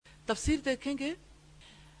تفسیر دیکھیں گے،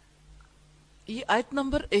 یہ آیت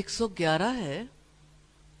نمبر 111 ہے.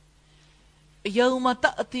 یوم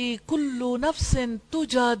تأتی کل نفس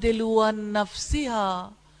تجادل عن نفسها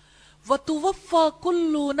وتوفى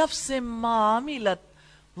کل نفس ما عملت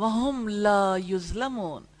وهم لا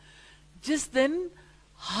یظلمون. جس دن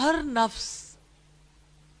ہر نفس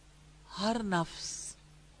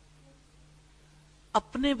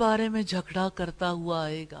اپنے بارے میں جھگڑا کرتا ہوا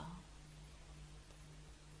آئے گا.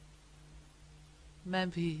 میں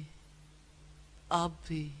بھی، آپ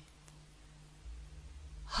بھی،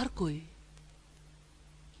 ہر کوئی،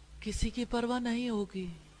 کسی کی پرواہ نہیں ہوگی،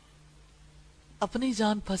 اپنی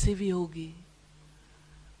جان پھنسی ہوئی ہوگی،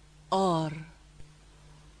 اور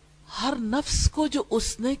ہر نفس کو جو اس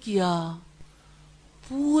نے کیا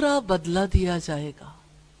پورا بدلہ دیا جائے گا،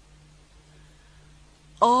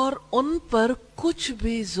 اور ان پر کچھ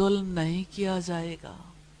بھی ظلم نہیں کیا جائے گا.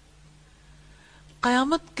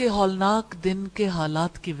 قیامت کے ہولناک دن کے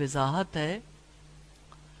حالات کی وضاحت ہے.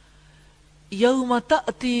 یوم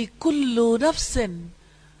تأتی کل نفس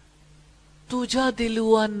تجادل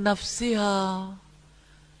عن نفسها.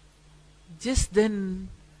 جس دن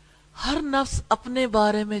ہر نفس اپنے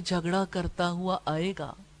بارے میں جھگڑا کرتا ہوا آئے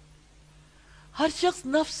گا، ہر شخص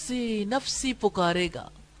نفسی نفسی پکارے گا.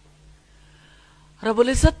 رب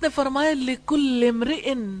العزت نے فرمایا لِكُلِّ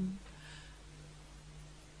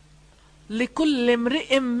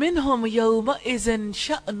امْرِئٍ مِّنْهُمْ يَوْمَئِذٍ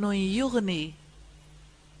شَأْنٌ يُغْنِي.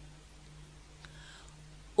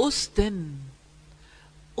 اس دن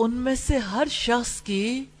ان میں سے ہر شخص کی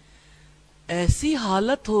ایسی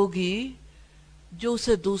حالت ہوگی جو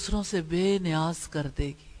اسے دوسروں سے بے نیاز کر دے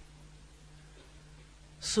گی.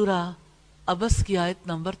 سورہ عبس کی آیت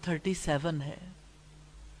نمبر 37 ہے.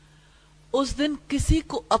 اس دن کسی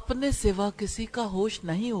کو اپنے سوا کسی کا ہوش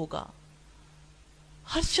نہیں ہوگا.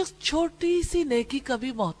 ہر شخص چھوٹی سی نیکی کا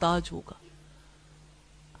بھی محتاج ہوگا،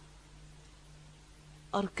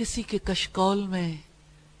 اور کسی کے کشکول میں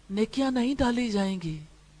نیکیاں نہیں ڈالی جائیں گی.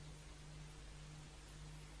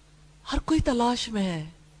 ہر کوئی تلاش میں ہے.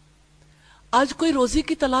 آج کوئی روزی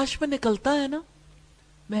کی تلاش میں نکلتا ہے نا،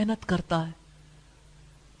 محنت کرتا ہے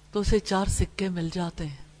تو اسے 4 سکے مل جاتے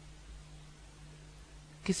ہیں،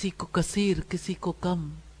 کسی کو کثیر، کسی کو کم.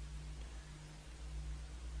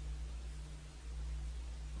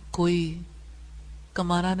 کوئی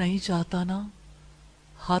کمانا نہیں چاہتا نا،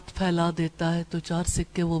 ہاتھ پھیلا دیتا ہے تو 4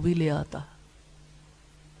 سکے وہ بھی لے آتا.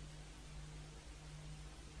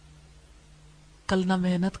 کل نہ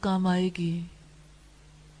محنت کام آئے گی،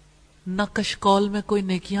 نہ کشکول میں کوئی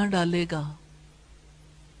نیکیاں ڈالے گا.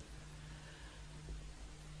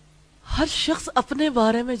 ہر شخص اپنے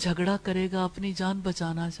بارے میں جھگڑا کرے گا، اپنی جان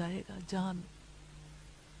بچانا چاہے گا. جان،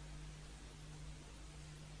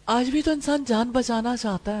 آج بھی تو انسان جان بچانا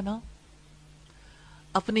چاہتا ہے نا،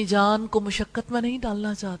 اپنی جان کو مشقت میں نہیں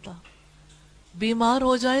ڈالنا چاہتا. بیمار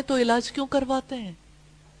ہو جائیں تو علاج کیوں کرواتے ہیں؟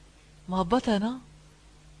 محبت ہے نا.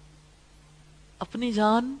 اپنی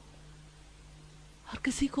جان ہر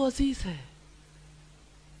کسی کو عزیز ہے،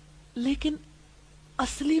 لیکن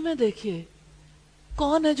اصلی میں دیکھیے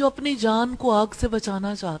کون ہے جو اپنی جان کو آگ سے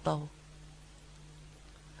بچانا چاہتا ہو؟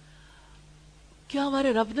 کیا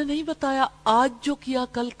ہمارے رب نے نہیں بتایا آج جو کیا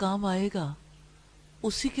کل کام آئے گا،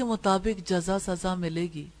 اسی کے مطابق جزا سزا ملے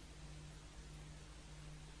گی؟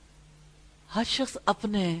 ہر شخص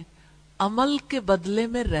اپنے عمل کے بدلے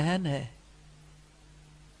میں رہن ہے،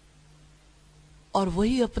 اور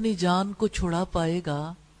وہی اپنی جان کو چھڑا پائے گا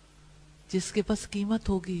جس کے پاس قیمت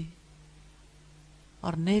ہوگی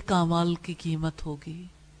اور نیک اعمال کی قیمت ہوگی.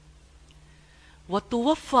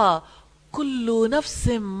 وَتُوَفَّى كُلُّ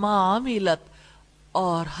نَفْسٍ مَّا عَمِلَتْ.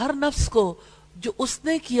 اور ہر نفس کو جو اس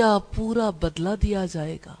نے کیا پورا بدلہ دیا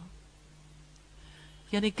جائے گا.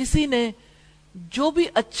 یعنی کسی نے جو بھی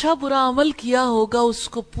اچھا برا عمل کیا ہوگا اس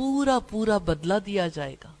کو پورا پورا بدلہ دیا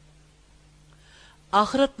جائے گا.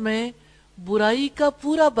 آخرت میں برائی کا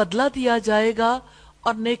پورا بدلہ دیا جائے گا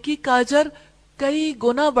اور نیکی کا اجر کئی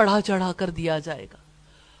گنا بڑھا چڑھا کر دیا جائے گا.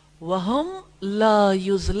 وَهُمْ لَا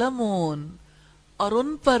يُظْلَمُونَ. اور ان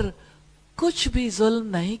پر کچھ بھی ظلم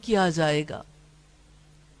نہیں کیا جائے گا.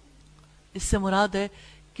 اس سے مراد ہے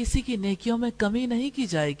کسی کی نیکیوں میں کمی نہیں کی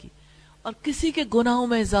جائے گی اور کسی کے گناہوں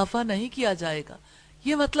میں اضافہ نہیں کیا جائے گا.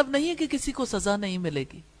 یہ مطلب نہیں ہے کہ کسی کو سزا نہیں ملے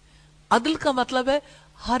گی. عدل کا مطلب ہے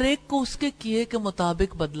ہر ایک کو اس کے کیے کے مطابق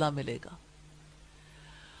بدلہ ملے گا.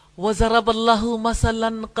 وَضَرَبَ اللَّهُ مَثَلًا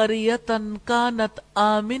قَرْيَةً كَانَتْ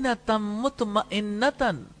آمِنَةً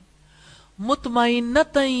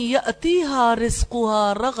مُطْمَئِنَّةً يَأْتِيهَا رِزْقُهَا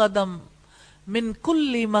رَغَدًا مِنْ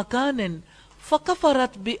كُلِّ مَكَانٍ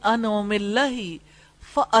فَكَفَرَتْ بِأَنْعُمِ اللَّهِ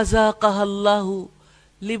فَأَذَاقَهَا اللَّهُ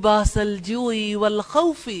لباس الجوع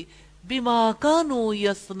والخوف بما كانوا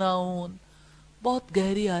يصنعون. بہت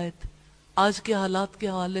گہری آیت، آج کے حالات کے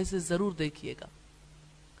حوالے سے ضرور دیکھیے گا.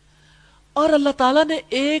 اور اللہ تعالیٰ نے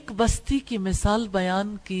ایک بستی کی مثال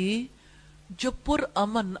بیان کی جو پر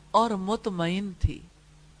امن اور مطمئن تھی.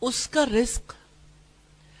 اس کا رزق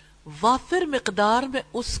وافر مقدار میں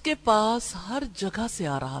اس کے پاس ہر جگہ سے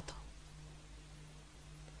آ رہا تھا،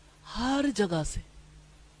 ہر جگہ سے.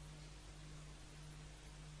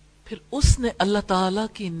 پھر اس نے اللہ تعالی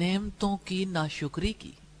کی نعمتوں کی ناشکری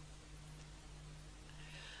کی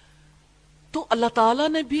تو اللہ تعالیٰ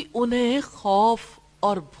نے بھی انہیں خوف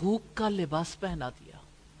اور بھوک کا لباس پہنا دیا.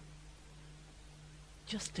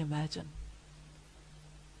 Just imagine.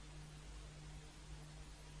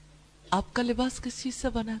 آپ کا لباس کس چیز سے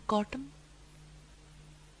بنا ہے؟ کاٹن؟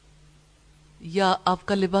 یا آپ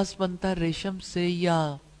کا لباس بنتا ہے ریشم سے یا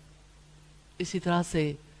اسی طرح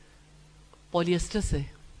سے پولی ایسٹر سے؟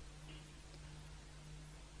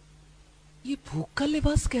 یہ بھوک کا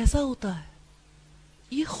لباس کیسا ہوتا ہے؟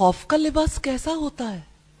 یہ خوف کا لباس کیسا ہوتا ہے؟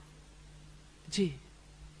 جی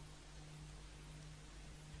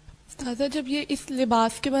استاذہ، جب یہ اس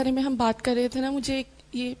لباس کے بارے میں ہم بات کر رہے تھے نا، مجھے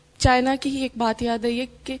یہ چائنا کی ہی ایک بات یاد آئی ہے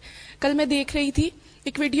کہ کل میں دیکھ رہی تھی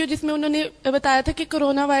ایک ویڈیو جس میں انہوں نے بتایا تھا کہ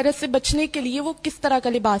کرونا وائرس سے بچنے کے لیے وہ کس طرح کا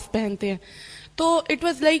لباس پہنتے ہیں. تو اٹ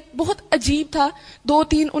واز لائک بہت عجیب تھا.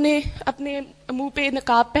 2-3 انہیں اپنے منہ پہ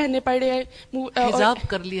نقاب پہننے پڑے، حجاب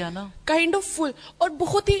کر لیا نا، کائنڈ آف فل، اور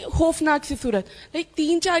بہت ہی خوفناک سی صورت. لائک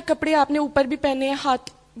 3-4 کپڑے آپ نے اوپر بھی پہنے ہیں، ہاتھ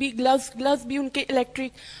بھی، گلوز بھی ان کے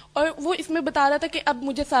الیکٹرک. اور وہ اس میں بتا رہا تھا کہ اب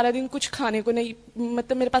مجھے سارا دن کچھ کھانے کو نہیں،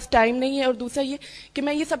 مطلب میرے پاس ٹائم نہیں ہے، اور دوسرا یہ کہ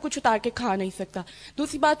میں یہ سب کچھ اتار کے کھا نہیں سکتا.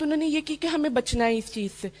 دوسری بات انہوں نے یہ کی کہ ہمیں بچنا ہے اس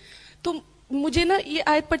چیز سے. تو مجھے نا یہ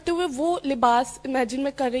آیت پڑھتے ہوئے وہ لباس امیجن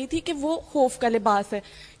میں کر رہی تھی کہ وہ خوف کا لباس ہے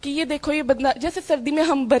کہ یہ دیکھو یہ بندہ، جیسے سردی میں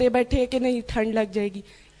ہم بھرے بیٹھے کہ نہیں ٹھنڈ لگ جائے گی،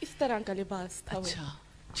 اس طرح کا لباس تھا. اچھا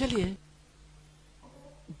چلیے،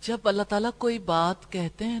 جب اللہ تعالیٰ کوئی بات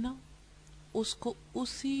کہتے ہیں نا، اس کو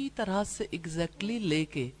اسی طرح سے ایگزیکٹلی لے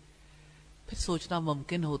کے پھر سوچنا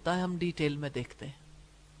ممکن ہوتا ہے. ہم ڈیٹیل میں دیکھتے ہیں،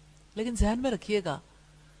 لیکن ذہن میں رکھیے گا،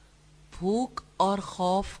 بھوک اور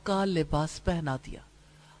خوف کا لباس پہنا دیا.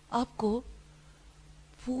 آپ کو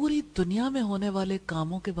پوری دنیا میں ہونے والے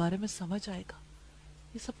کاموں کے بارے میں سمجھ آئے گا.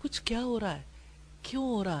 یہ سب کچھ کیا ہو رہا ہے، کیوں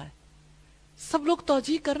ہو رہا ہے. سب لوگ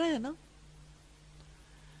توجیہ کر رہے ہیں نا.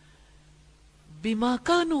 بما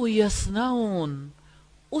کانوا یصنعون،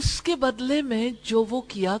 اس کے بدلے میں جو وہ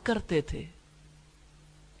کیا کرتے تھے.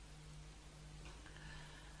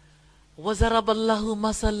 وَضَرَبَ اللَّهُ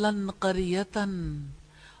مَثَلًا قَرْيَةً،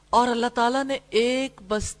 اور اللہ تعالیٰ نے ایک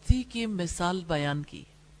بستی کی مثال بیان کی.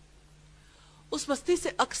 اس بستی سے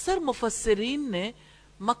اکثر مفسرین نے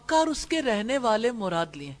مکہ اور اس کے رہنے والے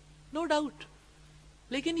مراد لیے، نو ڈاؤٹ،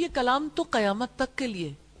 لیکن یہ کلام تو قیامت تک کے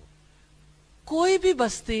لیے. کوئی بھی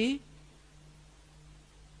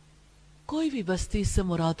بستی اس سے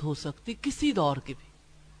مراد ہو سکتی، کسی دور کی بھی.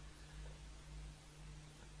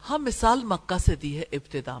 ہم مثال مکہ سے دی ہے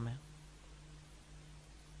ابتدا میں.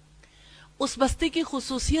 اس بستی کی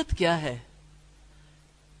خصوصیت کیا ہے؟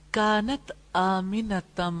 کانت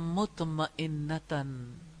آمنتم مطمئنتن،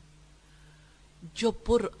 جو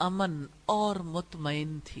پر امن اور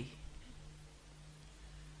مطمئن تھی.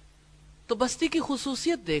 تو بستی کی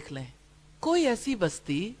خصوصیت دیکھ لیں. کوئی ایسی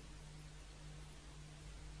بستی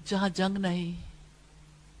جہاں جنگ نہیں،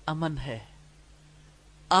 امن ہے،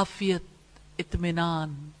 عافیت،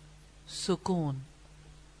 اطمینان، سکون.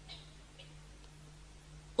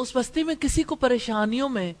 اس بستی میں کسی کو پریشانیوں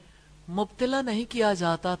میں مبتلا نہیں کیا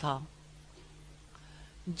جاتا تھا.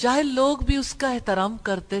 جاہل لوگ بھی اس کا احترام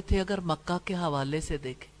کرتے تھے اگر مکہ کے حوالے سے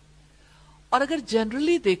دیکھیں. اور اگر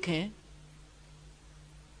جنرلی دیکھیں،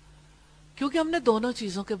 کیونکہ ہم نے دونوں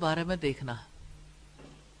چیزوں کے بارے میں دیکھنا ہے.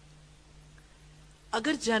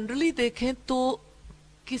 اگر جنرلی دیکھیں تو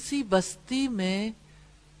کسی بستی میں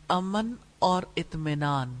امن اور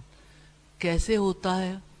اطمینان کیسے ہوتا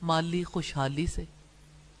ہے؟ مالی خوشحالی سے،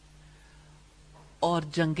 اور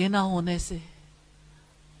جنگیں نہ ہونے سے،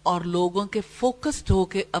 اور لوگوں کے فوکسڈ ہو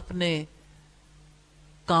کے اپنے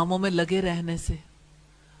کاموں میں لگے رہنے سے.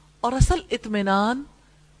 اور اصل اطمینان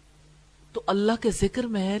تو اللہ کے ذکر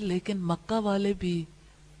میں ہے، لیکن مکہ والے بھی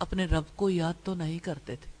اپنے رب کو یاد تو نہیں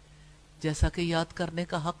کرتے تھے جیسا کہ یاد کرنے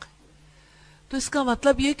کا حق ہے. تو اس کا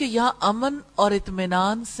مطلب یہ کہ یہاں امن اور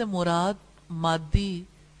اطمینان سے مراد مادی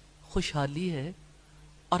خوشحالی ہے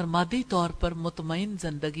اور مادی طور پر مطمئن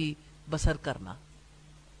زندگی بسر کرنا.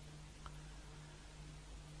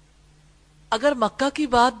 اگر مکہ کی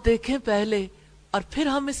بات دیکھیں پہلے اور پھر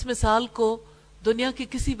ہم اس مثال کو دنیا کی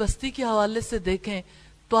کسی بستی کے حوالے سے دیکھیں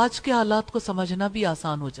تو آج کے حالات کو سمجھنا بھی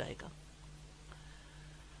آسان ہو جائے گا.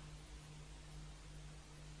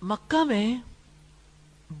 مکہ میں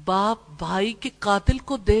باپ بھائی کے قاتل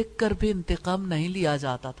کو دیکھ کر بھی انتقام نہیں لیا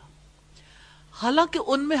جاتا تھا، حالانکہ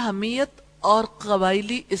ان میں حمیت اور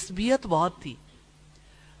قبائلی عصبیت بہت تھی۔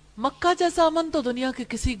 مکہ جیسا امن تو دنیا کے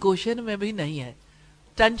کسی گوشے میں بھی نہیں ہے،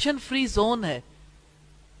 ٹینشن فری زون ہے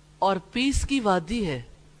اور پیس کی وادی ہے۔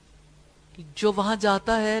 جو وہاں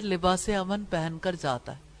جاتا ہے لباس امن پہن کر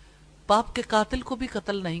جاتا ہے، باپ کے قاتل کو بھی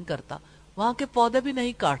قتل نہیں کرتا، وہاں کے پودے بھی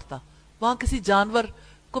نہیں کاٹتا، وہاں کسی جانور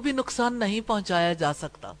کو بھی نقصان نہیں پہنچایا جا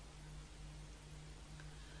سکتا۔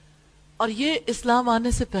 اور یہ اسلام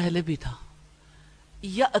آنے سے پہلے بھی تھا۔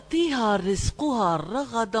 یأتیہا رزقہا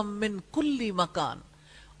رغدا من کل مکان،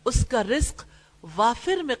 اس کا رزق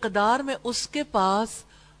وافر مقدار میں اس کے پاس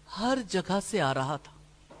ہر جگہ سے آ رہا تھا۔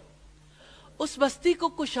 اس بستی کو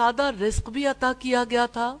کشادہ رزق بھی عطا کیا گیا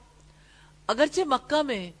تھا۔ اگرچہ مکہ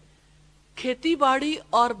میں کھیتی باڑی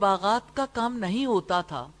اور باغات کا کام نہیں ہوتا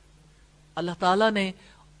تھا، اللہ تعالیٰ نے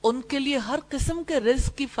ان کے لیے ہر قسم کے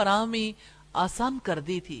رزق کی فراہمی آسان کر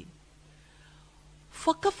دی تھی۔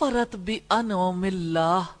 فَكَفَرَتْ بِأَنْعُمِ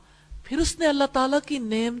اللَّهِ، پھر اس نے اللہ تعالیٰ کی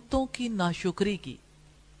نعمتوں کی ناشکری کی،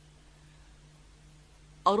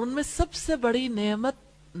 اور ان میں سب سے بڑی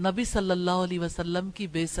نعمت نبی صلی اللہ علیہ وسلم کی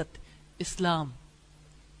بعثت، اسلام،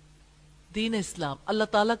 دین اسلام، اللہ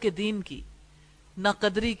تعالیٰ کے دین کی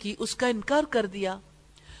ناقدری کی، اس کا انکار کر دیا۔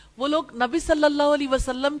 وہ لوگ نبی صلی اللہ علیہ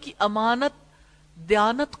وسلم کی امانت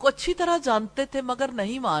دیانت کو اچھی طرح جانتے تھے مگر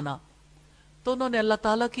نہیں مانا، تو انہوں نے اللہ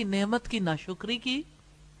تعالیٰ کی نعمت کی ناشکری کی۔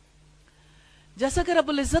 جیسا کہ رب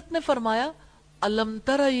العزت نے فرمایا، أَلَمْ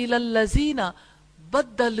تَرَ إِلَى الَّذِينَ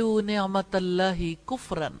بَدَّلُوا نِعْمَةَ اللَّهِ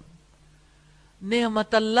كُفْرًا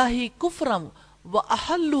نِعْمَةَ اللَّهِ كُفْرًا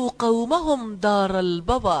وَأَحَلُّوا قَوْمَهُمْ دَارَ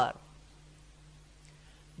الْبَوَارِ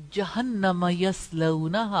جہنم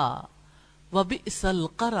یصلونہا وبئس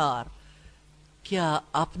القرار۔ کیا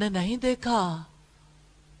آپ نے نہیں دیکھا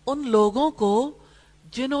ان لوگوں کو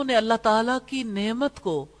جنہوں نے اللہ تعالیٰ کی نعمت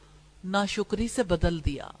کو ناشکری سے بدل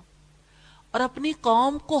دیا اور اپنی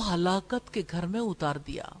قوم کو ہلاکت کے گھر میں اتار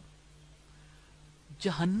دیا،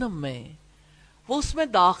 جہنم میں وہ اس میں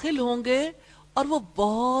داخل ہوں گے اور وہ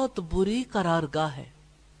بہت بری قرارگاہ ہے۔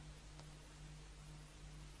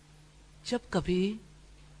 جب کبھی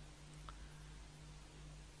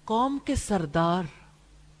قوم کے سردار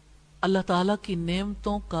اللہ تعالیٰ کی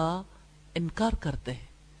نعمتوں کا انکار کرتے ہیں،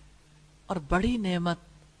 اور بڑی نعمت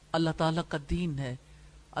اللہ تعالیٰ کا دین ہے،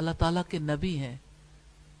 اللہ تعالیٰ کے نبی ہیں،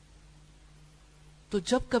 تو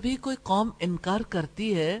جب کبھی کوئی قوم انکار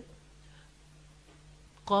کرتی ہے،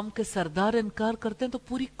 قوم کے سردار انکار کرتے ہیں، تو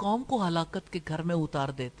پوری قوم کو ہلاکت کے گھر میں اتار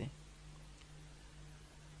دیتے ہیں۔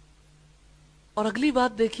 اور اگلی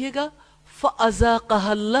بات دیکھیے گا،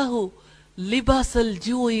 فَأَذَاقَهَا اللَّهُ لِبَاسَ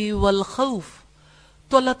الْجُوعِ وَالْخَوْفِ،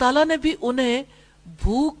 تو اللہ تعالیٰ نے بھی انہیں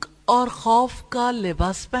بھوک اور خوف کا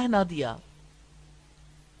لباس پہنا دیا،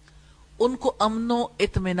 ان کو امن و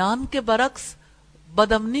اطمینان کے برعکس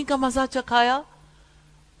بدامنی کا مزہ چکھایا،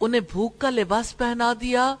 انہیں بھوک کا لباس پہنا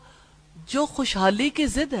دیا جو خوشحالی کی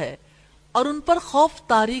ضد ہے، اور ان پر خوف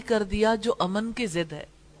طاری کر دیا جو امن کی ضد ہے۔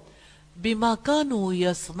 بِمَا كَانُوا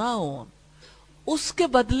يَصْنَعُونَ، اس کے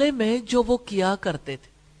بدلے میں جو وہ کیا کرتے تھے۔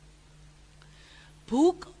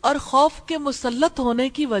 بھوک اور خوف کے مسلط ہونے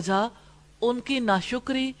کی وجہ ان کی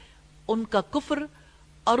ناشکری، ان کا کفر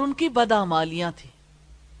اور ان کی بدعمالیاں تھی۔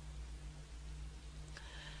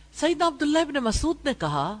 سیدنا عبداللہ ابن مسعود نے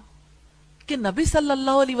کہا کہ نبی صلی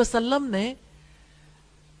اللہ علیہ وسلم نے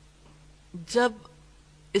جب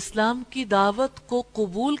اسلام کی دعوت کو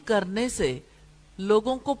قبول کرنے سے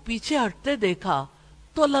لوگوں کو پیچھے ہٹتے دیکھا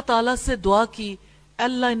تو اللہ تعالیٰ سے دعا کی،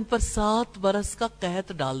 اللہ ان پر 7 برس کا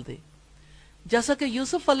قحط ڈال دے، جیسا کہ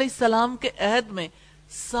یوسف علیہ السلام کے عہد میں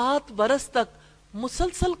 7 برس تک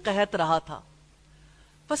مسلسل قحط رہا تھا۔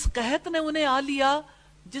 بس قحط نے انہیں آ لیا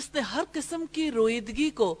جس نے ہر قسم کی رویدگی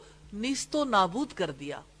کو نیست و نابود کر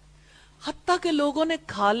دیا، حتیٰ کہ لوگوں نے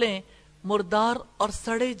کھالیں، مردار اور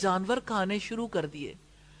سڑے جانور کھانے شروع کر دیے،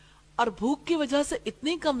 اور بھوک کی وجہ سے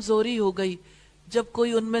اتنی کمزوری ہو گئی جب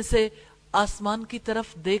کوئی ان میں سے آسمان کی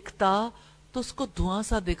طرف دیکھتا تو اس کو دھواں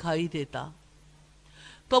سا دکھائی دیتا۔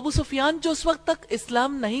 تو ابو سفیان جو اس وقت تک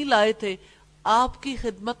اسلام نہیں لائے تھے، آپ کی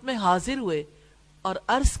خدمت میں حاضر ہوئے اور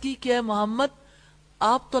عرض کی کہ اے محمد،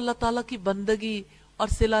 آپ تو اللہ تعالیٰ کی بندگی اور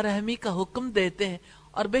صلہ رحمی کا حکم دیتے ہیں،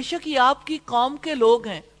 اور بے شک یہ آپ کی قوم کے لوگ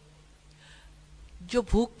ہیں جو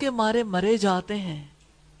بھوک کے مارے مرے جاتے ہیں،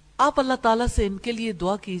 آپ اللہ تعالیٰ سے ان کے لیے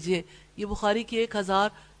دعا کیجئے۔ یہ بخاری کی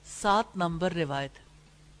 1007 نمبر روایت ہے۔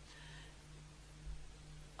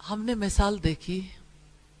 ہم نے مثال دیکھی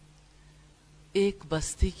ایک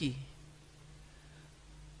بستی کی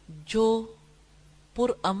جو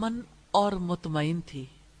پر امن اور مطمئن تھی،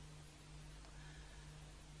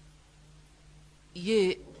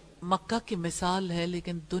 یہ مکہ کی مثال ہے،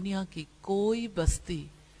 لیکن دنیا کی کوئی بستی،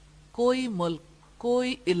 کوئی ملک،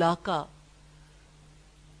 کوئی علاقہ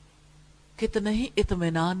کتنے ہی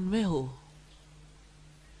اطمینان میں ہو،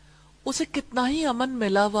 اسے کتنا ہی امن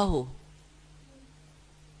ملا ہوا ہو،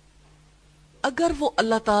 اگر وہ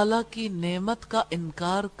اللہ تعالی کی نعمت کا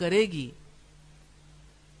انکار کرے گی،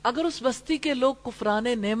 اگر اس بستی کے لوگ کفران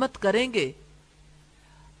نعمت کریں گے،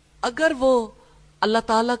 اگر وہ اللہ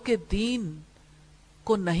تعالی کے دین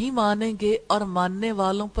کو نہیں مانیں گے اور ماننے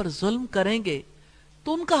والوں پر ظلم کریں گے،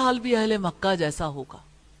 تو ان کا حال بھی اہل مکہ جیسا ہوگا۔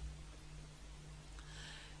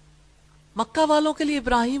 مکہ والوں کے لیے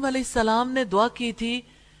ابراہیم علیہ السلام نے دعا کی تھی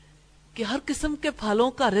کہ ہر قسم کے پھلوں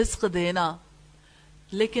کا رزق دینا،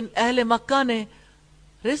 لیکن اہل مکہ نے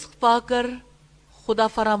رزق پا کر خدا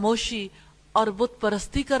فراموشی اور بت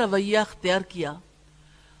پرستی کا رویہ اختیار کیا،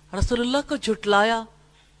 رسول اللہ کو جھٹلایا،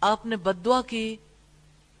 آپ نے بد دعا کی،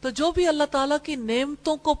 تو جو بھی اللہ تعالیٰ کی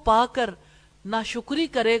نعمتوں کو پا کر ناشکری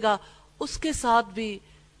کرے گا، اس کے ساتھ بھی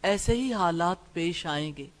ایسے ہی حالات پیش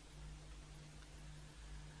آئیں گے۔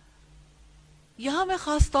 یہاں میں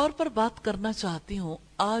خاص طور پر بات کرنا چاہتی ہوں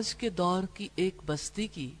آج کے دور کی ایک بستی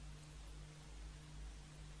کی،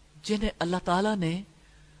 جنہیں اللہ تعالیٰ نے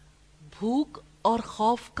بھوک اور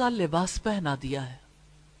خوف کا لباس پہنا دیا ہے۔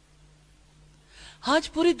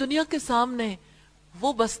 آج پوری دنیا کے سامنے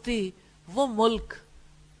وہ بستی، وہ ملک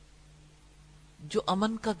جو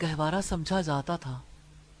امن کا گہوارہ سمجھا جاتا تھا،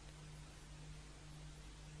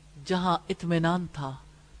 جہاں اطمینان تھا،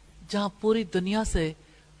 جہاں پوری دنیا سے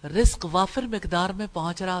رزق وافر مقدار میں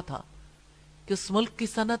پہنچ رہا تھا، کہ اس ملک کی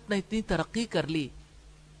صنعت نے اتنی ترقی کر لی،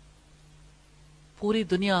 پوری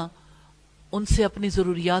دنیا ان سے اپنی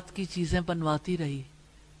ضروریات کی چیزیں بنواتی رہی،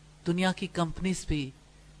 دنیا کی کمپنیز بھی،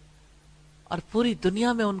 اور پوری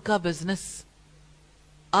دنیا میں ان کا بزنس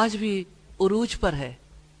آج بھی عروج پر ہے۔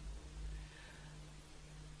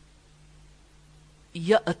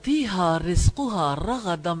 یَأْتِیہا رِزْقُہا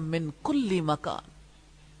رَغَدًا مِّن کُلِّ مَکان،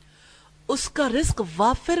 اس کا رزق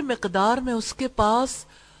وافر مقدار میں اس کے پاس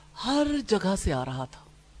ہر جگہ سے آ رہا تھا،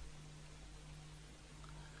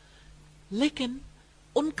 لیکن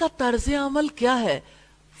ان کا طرز عمل کیا ہے؟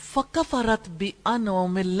 فَكَفَرَتْ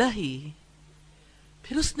بِأَنْعُمِ اللَّهِ،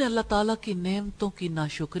 پھر اس نے اللہ تعالیٰ کی نعمتوں کی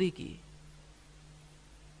ناشکری کی،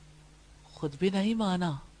 خود بھی نہیں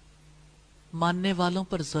مانا، ماننے والوں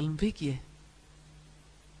پر ظلم بھی کیے،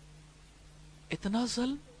 اتنا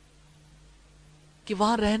ظلم کہ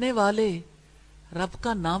وہاں رہنے والے رب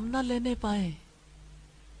کا نام نہ لینے پائیں،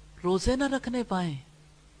 روزے نہ رکھنے پائیں،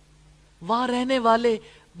 وہاں رہنے والے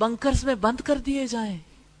بنکرز میں بند کر دیے جائیں،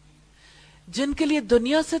 جن کے لیے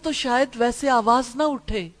دنیا سے تو شاید ویسے آواز نہ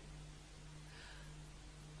اٹھے،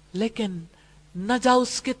 لیکن نہ جا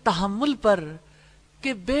اس کے تحمل پر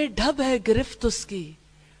کہ بے ڈھب ہے گرفت اس کی،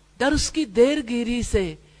 ڈر اس کی دیر گیری سے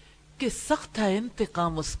کہ سخت ہے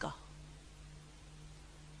انتقام اس کا،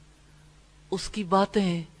 اس کی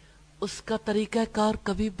باتیں، اس کا طریقہ کار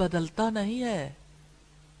کبھی بدلتا نہیں ہے،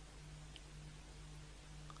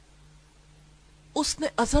 اس نے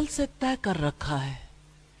ازل سے طے کر رکھا ہے،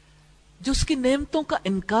 جو اس کی نعمتوں کا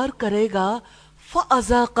انکار کرے گا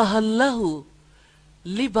فَأَذَاقَهَا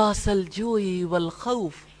اللَّهُ لِبَاسَ الْجُوعِ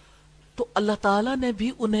وَالْخَوْفِ، تو اللہ تعالیٰ نے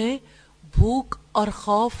بھی انہیں بھوک اور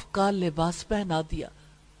خوف کا لباس پہنا دیا،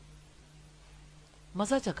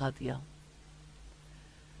 مزہ چکھا دیا۔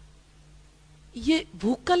 یہ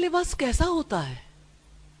بھوک کا لباس کیسا ہوتا ہے؟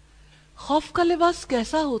 خوف کا لباس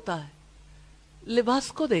کیسا ہوتا ہے؟ لباس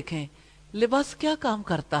کو دیکھیں، لباس کیا کام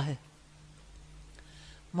کرتا ہے؟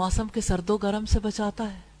 موسم کے سرد و گرم سے بچاتا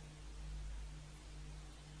ہے۔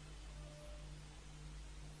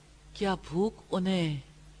 کیا بھوک انہیں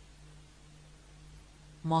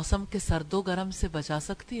موسم کے سرد و گرم سے بچا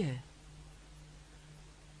سکتی ہے؟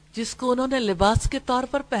 جس کو انہوں نے لباس کے طور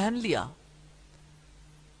پر پہن لیا،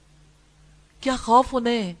 کیا خوف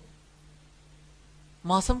انہیں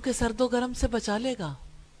موسم کے سرد و گرم سے بچا لے گا؟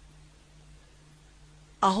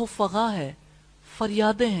 آہو فغاں ہے،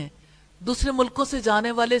 فریادیں ہیں دوسرے ملکوں سے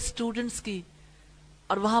جانے والے اسٹوڈنٹس کی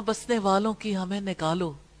اور وہاں بسنے والوں کی، ہمیں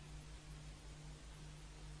نکالو،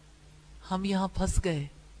 ہم یہاں پھنس گئے۔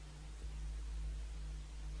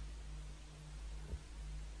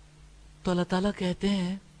 تو اللہ تعالیٰ کہتے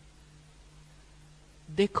ہیں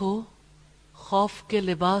دیکھو خوف کے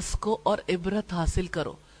لباس کو اور عبرت حاصل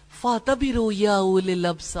کرو، فَاعْتَبِرُوا يَا أُولِي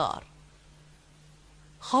الْأَبْصَارِ،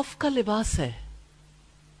 خوف کا لباس ہے،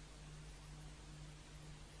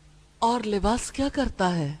 اور لباس کیا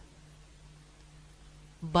کرتا ہے؟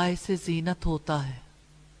 باعث زینت ہوتا ہے۔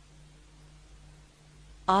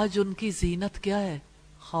 آج ان کی زینت کیا ہے؟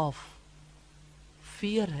 خوف،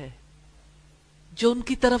 فیئر ہے، جو ان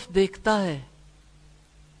کی طرف دیکھتا ہے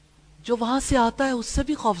جو وہاں سے آتا ہے اس سے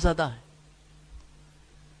بھی خوفزدہ ہے.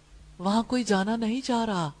 وہاں کوئی جانا نہیں چاہ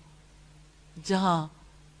رہا جہاں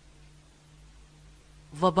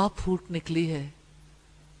وبا پھوٹ نکلی ہے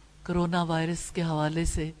کرونا وائرس کے حوالے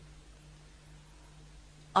سے.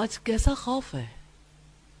 آج کیسا خوف ہے.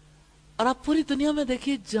 اور آپ پوری دنیا میں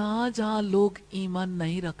دیکھیے جہاں جہاں لوگ ایمان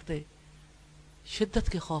نہیں رکھتے شدت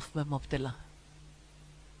کے خوف میں مبتلا ہیں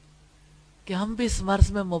کہ ہم بھی اس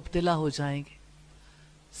مرض میں مبتلا ہو جائیں گے.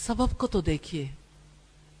 سبب کو تو دیکھیے,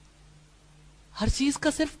 ہر چیز کا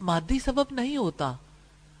صرف مادی سبب نہیں ہوتا,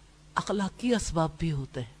 اخلاقی اسباب بھی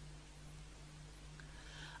ہوتے ہیں.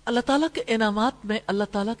 اللہ تعالیٰ کے انعامات میں اللہ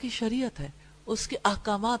تعالیٰ کی شریعت ہے, اس کے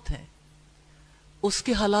احکامات ہیں, اس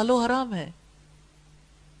کے حلال و حرام ہے.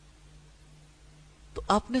 تو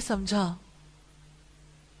آپ نے سمجھا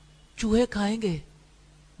چوہے کھائیں گے,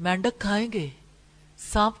 مینڈک کھائیں گے,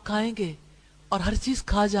 سانپ کھائیں گے اور ہر چیز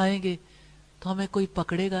کھا جائیں گے تو ہمیں کوئی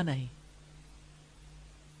پکڑے گا نہیں.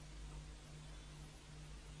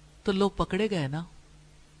 تو لوگ پکڑے گئے نا,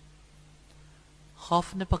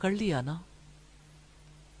 خوف نے پکڑ لیا نا,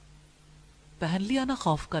 پہن لیا نا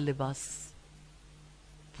خوف کا لباس,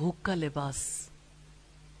 بھوک کا لباس.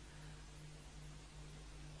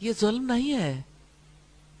 یہ ظلم نہیں ہے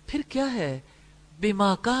پھر کیا ہے؟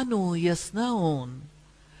 بما کانوا یصنعون,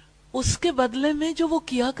 اس کے بدلے میں جو وہ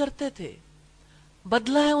کیا کرتے تھے,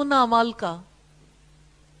 بدلہ ہے ان اعمال کا.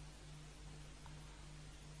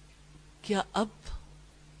 کیا اب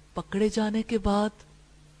پکڑے جانے کے بعد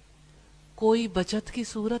کوئی بچت کی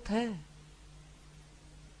صورت ہے؟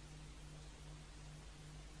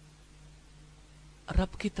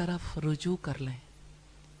 رب کی طرف رجوع کر لیں,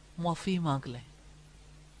 معافی مانگ لیں,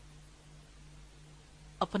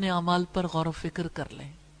 اپنے اعمال پر غور و فکر کر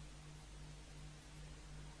لیں.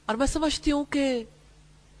 اور میں سمجھتی ہوں کہ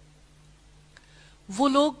وہ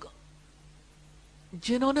لوگ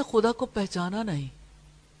جنہوں نے خدا کو پہچانا نہیں,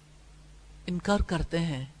 انکار کرتے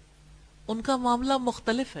ہیں, ان کا معاملہ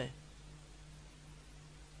مختلف ہے.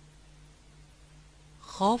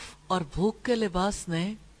 خوف اور بھوک کے لباس نے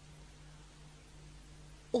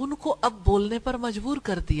ان کو اب بولنے پر مجبور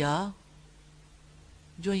کر دیا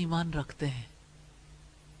جو ایمان رکھتے ہیں,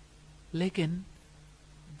 لیکن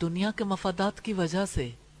دنیا کے مفادات کی وجہ سے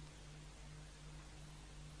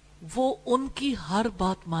وہ ان کی ہر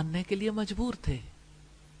بات ماننے کے لیے مجبور تھے.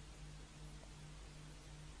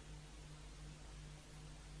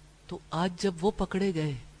 تو آج جب وہ پکڑے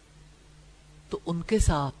گئے تو ان کے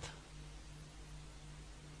ساتھ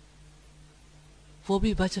وہ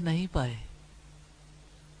بھی بچ نہیں پائے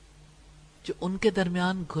جو ان کے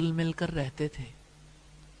درمیان گھل مل کر رہتے تھے.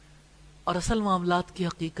 اور اصل معاملات کی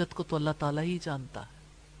حقیقت کو تو اللہ تعالیٰ ہی جانتا ہے.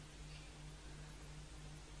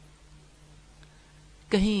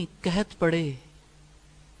 کہیں قحط پڑے,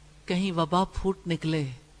 کہیں وبا پھوٹ نکلے,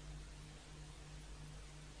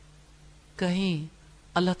 کہیں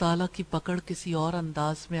اللہ تعالیٰ کی پکڑ کسی اور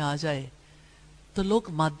انداز میں آ جائے تو لوگ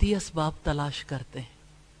مادی اسباب تلاش کرتے ہیں.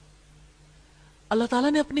 اللہ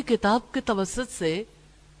تعالیٰ نے اپنی کتاب کے توسط سے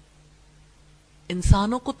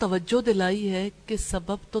انسانوں کو توجہ دلائی ہے کہ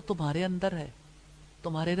سبب تو تمہارے اندر ہے,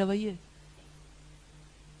 تمہارے رویے.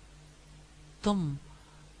 تم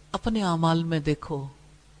اپنے اعمال میں دیکھو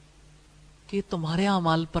کہ تمہارے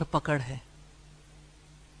اعمال پر پکڑ ہے.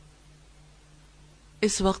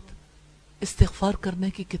 اس وقت استغفار کرنے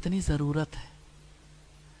کی کتنی ضرورت ہے,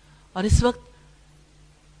 اور اس وقت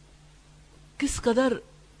کس قدر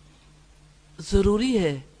ضروری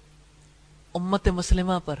ہے امت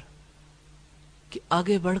مسلمہ پر کہ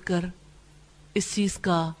آگے بڑھ کر اس چیز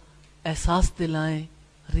کا احساس دلائیں,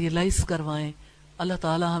 ریئلائز کروائیں. اللہ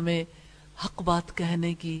تعالی ہمیں حق بات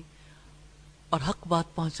کہنے کی اور حق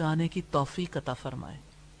بات پہنچانے کی توفیق عطا فرمائے.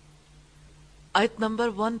 آیت نمبر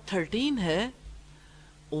 113 ہے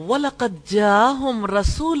وَلَقَدْ جَاءَهُمْ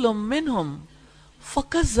رَسُولٌ مِّنْهُمْ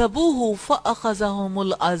فَكَذَّبُوهُ فَأَخَذَهُمُ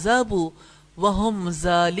الْعَذَابُ وَهُمْ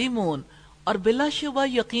ظَالِمُونَ. اور بلا شبہ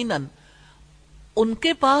یقیناً ان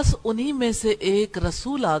کے پاس انہی میں سے ایک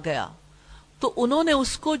رسول آ گیا تو انہوں نے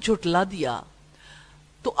اس کو جھٹلا دیا,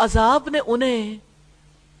 تو عذاب نے انہیں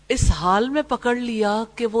اس حال میں پکڑ لیا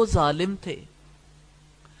کہ وہ ظالم تھے.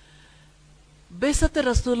 بعثت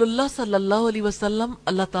رسول اللہ صلی اللہ علیہ وسلم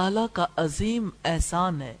اللہ تعالیٰ کا عظیم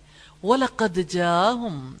احسان ہے. وَلَقَدْ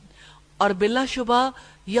جَاءَهُمْ, اور بلا شبہ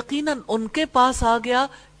یقیناً ان کے پاس آ گیا,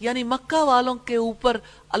 یعنی مکہ والوں کے اوپر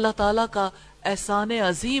اللہ تعالیٰ کا احسان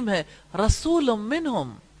عظیم ہے. رسول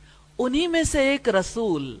منہم, انہی میں سے ایک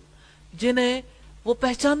رسول جنہیں وہ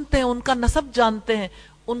پہچانتے ہیں, ان کا نسب جانتے ہیں,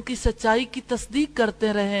 ان کی سچائی کی تصدیق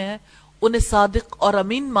کرتے رہے ہیں, انہیں صادق اور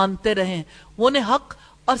امین مانتے رہے ہیں, وہ انہیں حق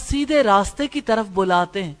اور سیدھے راستے کی طرف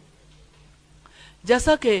بلاتے ہیں.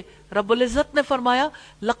 جیسا کہ رب العزت نے فرمایا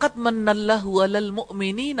لقد من اللہ علی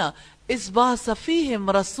المؤمنین اذ بعث فیہم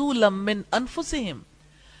رسولا من انفسہم،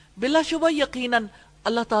 بلا شبہ یقیناً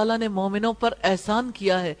اللہ تعالیٰ نے مومنوں پر احسان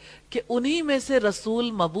کیا ہے کہ انہی میں سے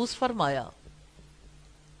رسول مبعوث فرمایا.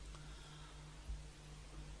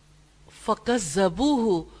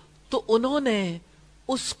 فَكَذَّبُوهُ، تو انہوں نے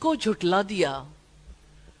اس کو جھٹلا دیا،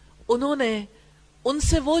 انہوں نے ان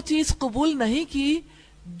سے وہ چیز قبول نہیں کی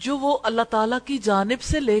جو وہ اللہ تعالیٰ کی جانب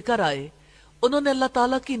سے لے کر آئے، انہوں نے اللہ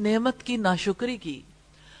تعالیٰ کی نعمت کی ناشکری کی.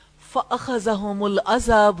 فَأَخَذَهُمُ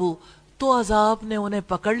الْعَذَابُ، تو عذاب نے انہیں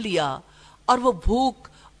پکڑ لیا، اور وہ بھوک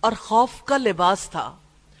اور خوف کا لباس تھا.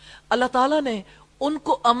 اللہ تعالیٰ نے ان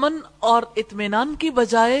کو امن اور اطمینان کی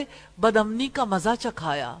بجائے بدامنی کا مزہ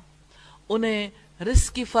چکھایا، انہیں رزق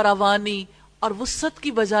کی فراوانی اور وسعت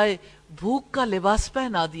کی بجائے بھوک کا لباس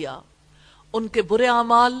پہنا دیا. ان کے برے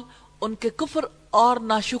اعمال، ان کے کفر اور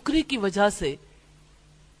ناشکری کی وجہ سے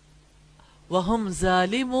وَهُمْ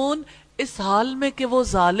ظَالِمُونَ، اس حال میں کہ وہ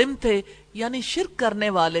ظالم تھے یعنی شرک کرنے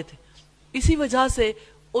والے تھے، اسی وجہ سے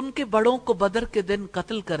ان کے بڑوں کو بدر کے دن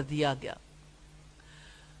قتل کر دیا گیا.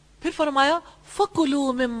 پھر فرمایا فَكُلُوا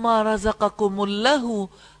مِمَّا رَزَقَكُمُ اللَّهُ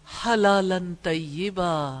حَلَالًا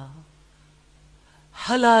طَيِّبًا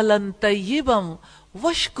حَلَالًا طَيِّبًا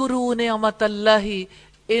وَاشْكُرُوا نِعْمَةَ اللَّهِ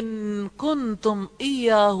ان کنتم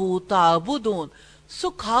ایاہ تعبدون. سو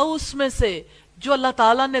کھاؤ اس میں سے جو اللہ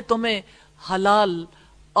تعالیٰ نے تمہیں حلال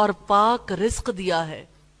اور پاک رزق دیا ہے،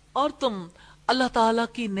 اور تم اللہ تعالیٰ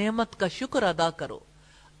کی نعمت کا شکر ادا کرو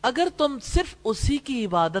اگر تم صرف اسی کی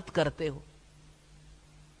عبادت کرتے ہو.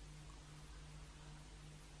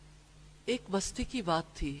 ایک بستی کی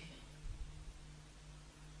بات تھی،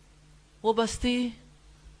 وہ بستی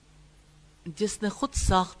جس نے خود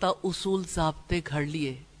ساختہ اصول ضابطے گھڑ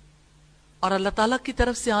لیے اور اللہ تعالیٰ کی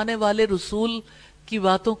طرف سے آنے والے رسول کی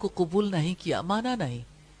باتوں کو قبول نہیں کیا، مانا نہیں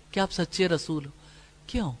کہ آپ سچے رسول ہو.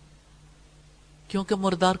 کیوں؟ کیونکہ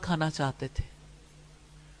مردار کھانا چاہتے تھے،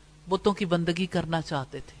 بتوں کی بندگی کرنا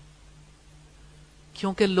چاہتے تھے،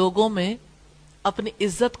 کیونکہ لوگوں میں اپنی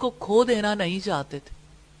عزت کو کھو دینا نہیں چاہتے تھے.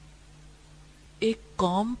 ایک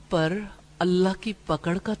قوم پر اللہ کی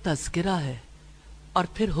پکڑ کا تذکرہ ہے اور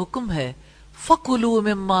پھر حکم ہے فَكُلُوا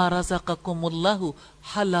مِمَّا رَزَقَكُمُ اللَّهُ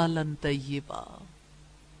حَلَالًا طَيِّبًا.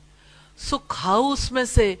 سو کھاؤ اس میں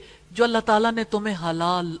سے جو اللہ تعالیٰ نے تمہیں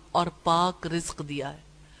حلال اور پاک رزق دیا ہے،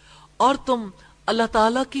 اور تم اللہ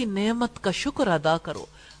تعالیٰ کی نعمت کا شکر ادا کرو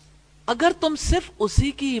اگر تم صرف اسی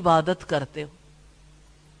کی عبادت کرتے ہو.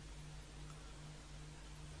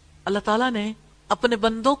 اللہ تعالیٰ نے اپنے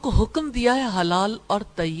بندوں کو حکم دیا ہے حلال اور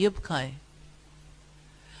طیب کھائیں.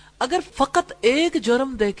 اگر فقط ایک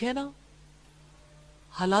جرم دیکھیں نا،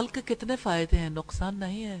 حلال کے کتنے فائدے ہیں، نقصان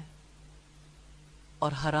نہیں ہے.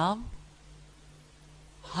 اور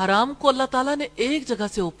حرام کو اللہ تعالیٰ نے ایک جگہ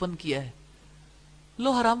سے اوپن کیا ہے.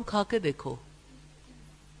 لو حرام کھا کے دیکھو،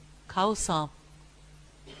 کھاؤ سانپ،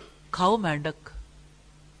 کھاؤ مینڈک،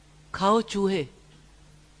 کھاؤ چوہے،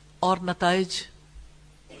 اور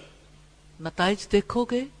نتائج دیکھو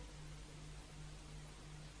گے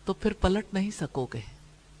تو پھر پلٹ نہیں سکو گے.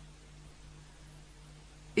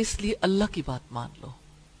 اس لیے اللہ کی بات مان لو،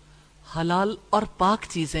 حلال اور پاک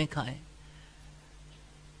چیزیں کھائیں،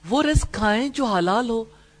 وہ رزق کھائیں جو حلال ہو،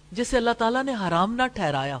 جسے اللہ تعالیٰ نے حرام نہ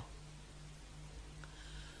ٹھہرایا ہو.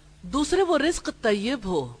 دوسرے وہ رزق طیب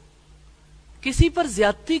ہو، کسی پر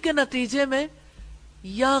زیادتی کے نتیجے میں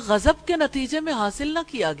یا غضب کے نتیجے میں حاصل نہ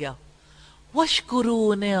کیا گیا.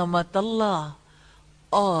 وَاشْكُرُوا نِعْمَةَ اللَّهِ،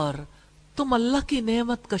 اور تم اللہ کی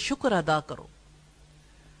نعمت کا شکر ادا کرو.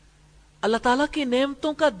 اللہ تعالیٰ کی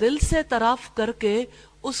نعمتوں کا دل سے اعتراف کر کے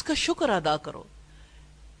اس کا شکر ادا کرو.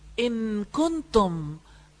 ان کنتم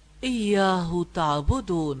ایاہ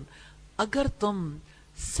تعبدون، اگر تم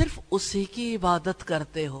صرف اسی کی عبادت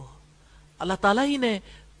کرتے ہو. اللہ تعالیٰ ہی نے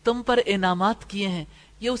تم پر انعامات کیے ہیں،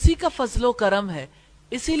 یہ اسی کا فضل و کرم ہے،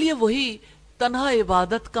 اسی لیے وہی تنہا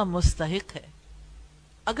عبادت کا مستحق ہے.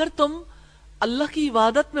 اگر تم اللہ کی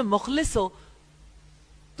عبادت میں مخلص ہو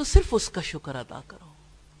تو صرف اس کا شکر ادا کرو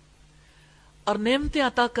اور نعمتیں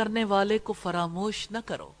عطا کرنے والے کو فراموش نہ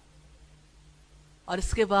کرو. اور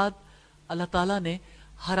اس کے بعد اللہ تعالیٰ نے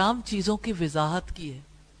حرام چیزوں کی وضاحت کی ہے.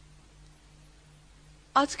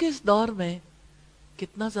 آج کے اس دور میں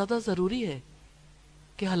کتنا زیادہ ضروری ہے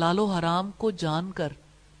کہ حلال و حرام کو جان کر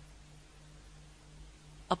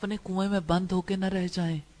اپنے کنویں میں بند ہو کے نہ رہ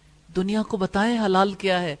جائیں. دنیا کو بتائیں حلال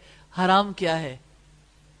کیا ہے، حرام کیا ہے.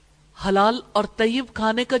 حلال اور طیب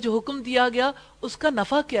کھانے کا جو حکم دیا گیا اس کا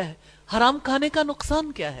نفع کیا ہے، حرام کھانے کا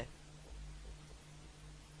نقصان کیا ہے.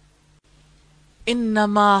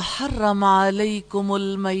 انما حرم علیکم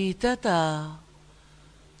المیتۃ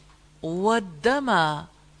والدم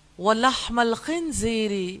ولحم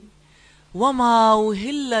الخنزير وما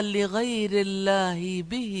أهل لغير الله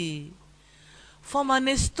به فمن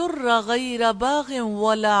استر غير باغ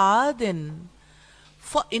ولا عاد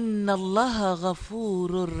فإن الله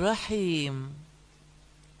غفور رحيم.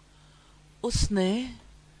 اس نے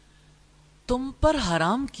تم پر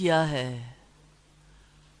حرام کیا ہے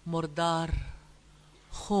مردار،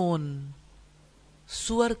 خون،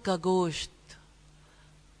 سور کا گوشت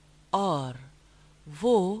اور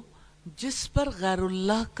وہ جس پر غیر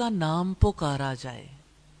اللہ کا نام پکارا جائے.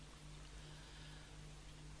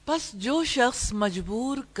 پس جو شخص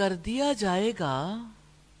مجبور کر دیا جائے گا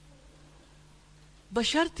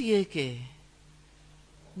بشرط یہ کہ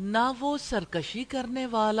نہ وہ سرکشی کرنے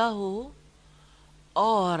والا ہو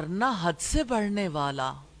اور نہ حد سے بڑھنے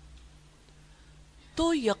والا،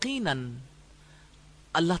 تو یقیناً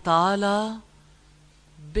اللہ تعالی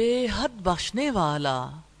بے حد بخشنے والا،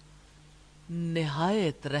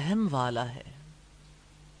 نہایت رحم والا ہے.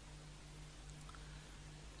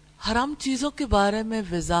 حرام چیزوں کے بارے میں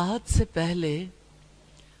وضاحت سے پہلے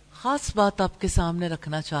خاص بات آپ کے سامنے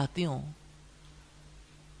رکھنا چاہتی ہوں.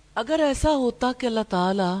 اگر ایسا ہوتا کہ اللہ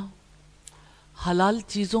تعالی حلال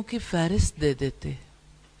چیزوں کی فہرست دے دیتے،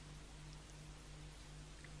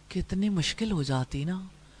 کتنی مشکل ہو جاتی نا،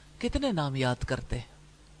 کتنے نام یاد کرتے،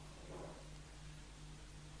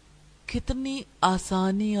 کتنی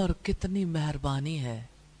آسانی اور کتنی مہربانی ہے.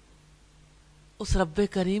 اس رب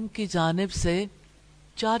کریم کی جانب سے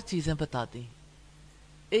 4 چیزیں بتا دیں.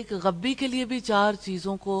 ایک غبی کے لیے بھی 4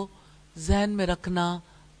 چیزوں کو ذہن میں رکھنا،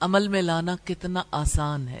 عمل میں لانا کتنا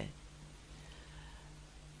آسان ہے.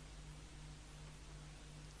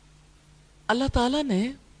 اللہ تعالیٰ نے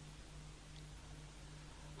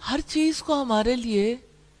ہر چیز کو ہمارے لیے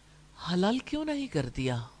حلال کیوں نہیں کر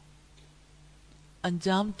دیا؟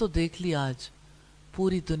 انجام تو دیکھ لیا آج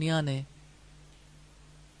پوری دنیا نے.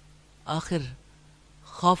 آخر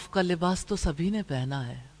خوف کا لباس تو سبھی نے پہنا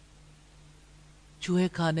ہے. چوہے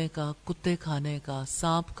کھانے کا، کتے کھانے کا،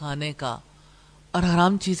 سانپ کھانے کا اور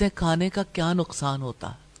حرام چیزیں کھانے کا کیا نقصان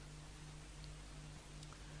ہوتا.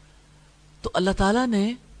 تو اللہ تعالیٰ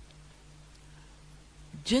نے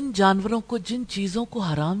جن جانوروں کو، جن چیزوں کو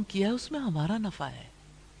حرام کیا ہے، اس میں ہمارا نفع ہے،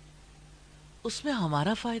 اس میں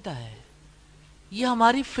ہمارا فائدہ ہے. یہ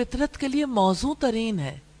ہماری فطرت کے لیے موزوں ترین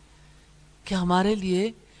ہے کہ ہمارے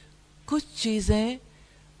لیے کچھ چیزیں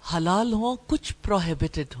حلال ہوں، کچھ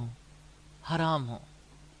پروہیبٹڈ ہوں، حرام ہوں.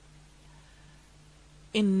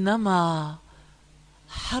 انما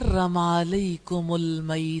حرم علیکم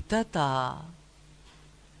المیتۃ،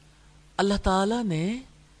 اللہ تعالی نے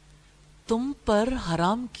تم پر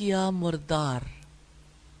حرام کیا مردار.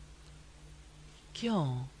 کیوں؟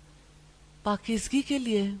 پاکیزگی کے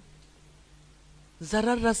لیے.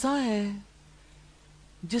 ضرر رساں ہے،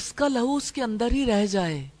 جس کا لہو اس کے اندر ہی رہ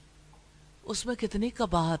جائے اس میں کتنی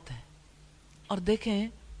قباحت ہے. اور دیکھیں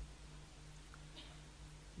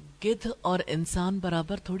گدھ اور انسان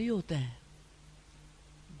برابر تھوڑی ہوتے ہیں.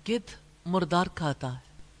 گدھ مردار کھاتا ہے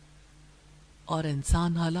اور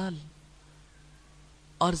انسان حلال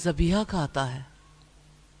اور ذبیحہ کھاتا ہے.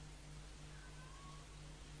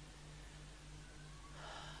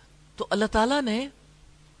 تو اللہ تعالیٰ نے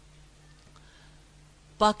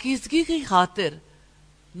پاکیزگی کی خاطر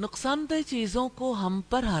نقصان دہ چیزوں کو ہم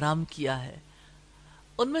پر حرام کیا ہے.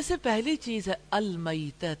 ان میں سے پہلی چیز ہے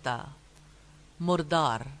المیتۃ،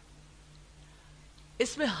 مردار.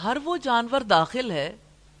 اس میں ہر وہ جانور داخل ہے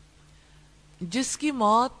جس کی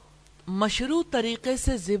موت مشروع طریقے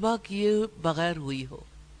سے ذبح کیے بغیر ہوئی ہو.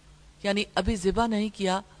 یعنی ابھی ذبح نہیں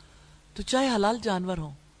کیا تو چاہے حلال جانور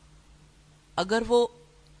ہوں، اگر وہ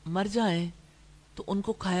مر جائیں تو ان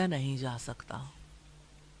کو کھایا نہیں جا سکتا.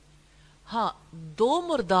 ہاں 2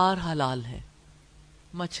 مردار حلال ہیں.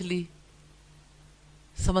 مچھلی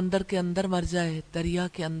سمندر کے اندر مر جائے، دریا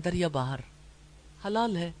کے اندر یا باہر،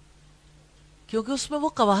 حلال ہے کیونکہ اس میں وہ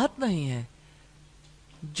قباحت نہیں ہے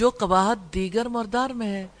جو قباحت دیگر مردار میں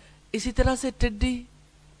ہے. اسی طرح سے ٹڈی.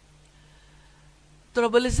 تو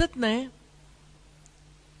رب العزت نے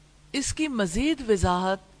اس کی مزید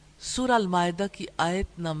وضاحت سورہ المائدہ کی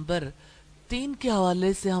آیت نمبر 3 کے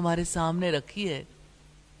حوالے سے ہمارے سامنے رکھی ہے.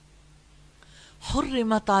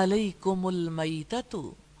 حرمت علیکم المیتۃ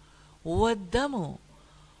والدم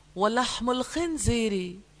ولحم الخنزیر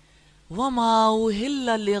وما أهل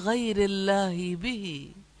لغير الله به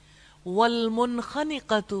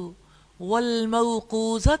والمنخنقة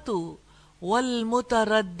والموقوذة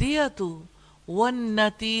والمتردية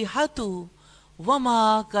والنتيحة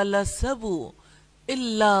وما أكل السبع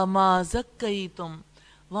إلا ما زكيتم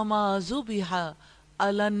وما ذبح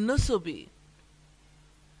على النصب.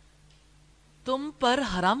 تم پر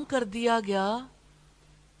حرام کر دیا گیا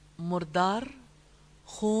مردار،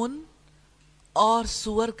 خون اور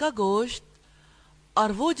سور کا گوشت، اور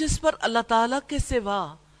وہ جس پر اللہ تعالی کے سوا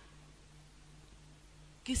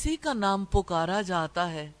کسی کا نام پکارا جاتا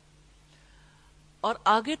ہے. اور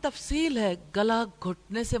آگے تفصیل ہے، گلا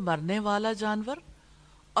گھٹنے سے مرنے والا جانور،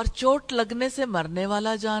 اور چوٹ لگنے سے مرنے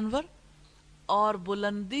والا جانور، اور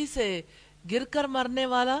بلندی سے گر کر مرنے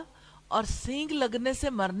والا، اور سینگ لگنے سے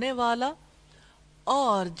مرنے والا،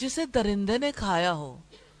 اور جسے درندے نے کھایا ہو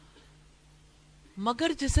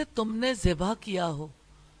مگر جسے تم نے ذبح کیا ہو،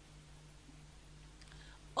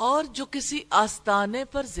 اور جو کسی آستانے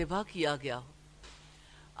پر ذبح کیا گیا ہو.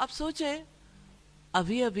 اب سوچیں،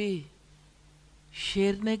 ابھی ابھی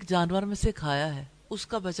شیر نے ایک جانور میں سے کھایا ہے، اس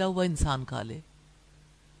کا بچا ہوا انسان کھا لے،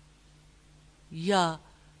 یا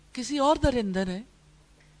کسی اور درندے نے،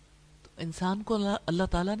 تو انسان کو اللہ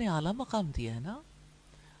تعالیٰ نے اعلیٰ مقام دیا ہے نا.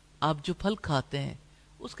 آپ جو پھل کھاتے ہیں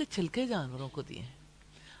اس کے چھلکے جانوروں کو دیے ہیں،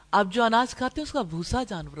 آپ جو اناج کھاتے ہیں اس کا بھوسا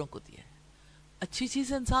جانوروں کو دیا ہے، اچھی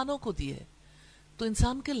چیز انسانوں کو دی ہے. تو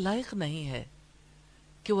انسان کے لائق نہیں ہے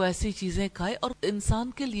کہ وہ ایسی چیزیں کھائے، اور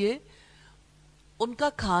انسان کے لیے ان کا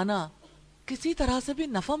کھانا کسی طرح سے بھی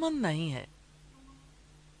نفع مند نہیں ہے.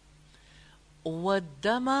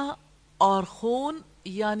 والدم، اور خون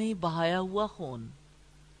یعنی بہایا ہوا خون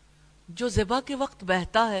جو ذبح کے وقت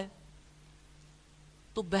بہتا ہے،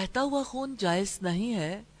 تو بہتا ہوا خون جائز نہیں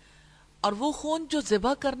ہے. اور وہ خون جو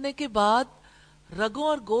ذبح کرنے کے بعد رگوں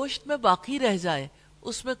اور گوشت میں باقی رہ جائے،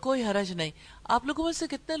 اس میں کوئی حرج نہیں. آپ لوگوں میں سے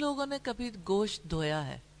کتنے لوگوں نے کبھی گوشت دھویا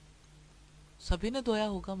ہے؟ سبھی نے دھویا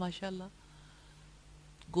ہوگا ماشاءاللہ.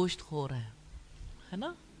 گوشت خور ہے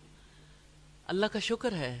نا، اللہ کا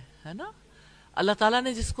شکر ہے نا. اللہ تعالیٰ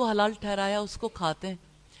نے جس کو حلال ٹھہرایا اس کو کھاتے ہیں.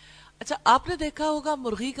 اچھا، آپ نے دیکھا ہوگا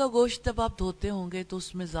مرغی کا گوشت جب آپ دھوتے ہوں گے تو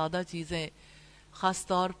اس میں زیادہ چیزیں، خاص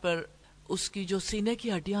طور پر اس کی جو سینے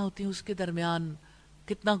کی ہڈیاں ہوتی ہیں اس کے درمیان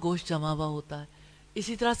کتنا گوشت جمع ہوا ہوتا ہے.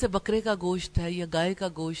 اسی طرح سے بکرے کا گوشت ہے یا گائے کا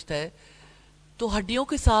گوشت ہے تو ہڈیوں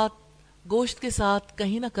کے ساتھ، گوشت کے ساتھ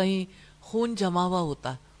کہیں نہ کہیں خون جمع ہوا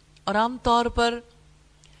ہوتا ہے. اور عام طور پر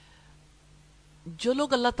جو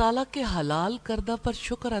لوگ اللہ تعالیٰ کے حلال کردہ پر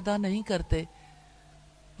شکر ادا نہیں کرتے،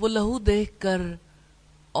 وہ لہو دیکھ کر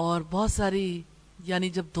اور بہت ساری، یعنی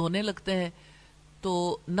جب دھونے لگتے ہیں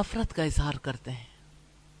تو نفرت کا اظہار کرتے ہیں.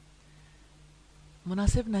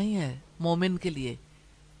 مناسب نہیں ہے مومن کے لیے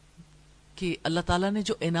کہ اللہ تعالیٰ نے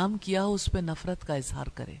جو انعام کیا ہو اس پہ نفرت کا اظہار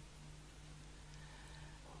کرے.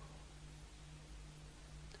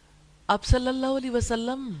 اب صلی اللہ علیہ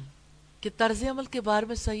وسلم کے طرز عمل کے بارے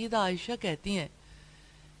میں سیدہ عائشہ کہتی ہیں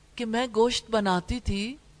کہ میں گوشت بناتی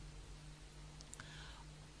تھی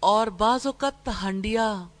اور بعض اوقات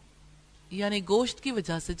ہنڈیا یعنی گوشت کی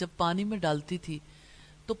وجہ سے جب پانی میں ڈالتی تھی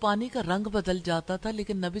تو پانی کا رنگ بدل جاتا تھا،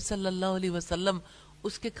 لیکن نبی صلی اللہ علیہ وسلم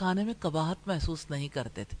اس کے کھانے میں قباحت محسوس نہیں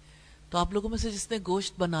کرتے تھے. تو آپ لوگوں میں سے جس نے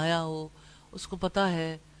گوشت بنایا ہو اس کو پتا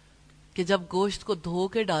ہے کہ جب گوشت کو دھو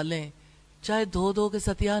کے ڈالیں، چاہے دھو کے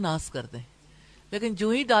ستیہ ناس کر دیں، لیکن جو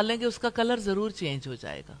ہی ڈالیں گے اس کا کلر ضرور چینج ہو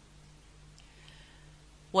جائے گا.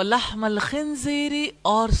 وَلَحْمَ الْخِنْزِيرِ،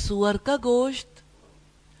 اور سور کا گوشت.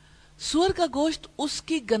 سور کا گوشت اس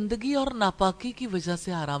کی گندگی اور ناپاکی کی وجہ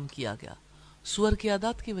سے حرام کیا گیا، سور کی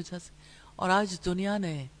عادات کی وجہ سے. اور آج دنیا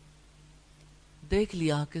نے دیکھ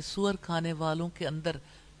لیا کہ سور کھانے والوں کے اندر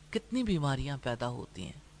کتنی بیماریاں پیدا ہوتی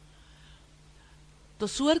ہیں. تو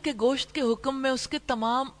سور کے گوشت کے حکم میں اس کے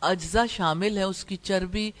تمام اجزاء شامل ہیں، اس کی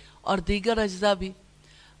چربی اور دیگر اجزاء بھی.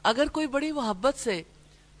 اگر کوئی بڑی محبت سے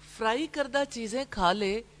فرائی کردہ چیزیں کھا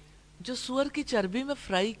لے جو سور کی چربی میں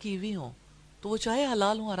فرائی کی ہوئی ہوں تو وہ چاہے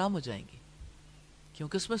حلال ہوں حرام ہو جائیں گی،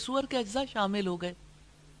 کیونکہ اس میں سور کے اجزاء شامل ہو گئے.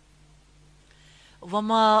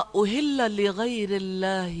 وما اہل لغیر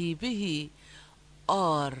اللہ بہ،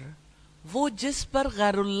 اور وہ جس پر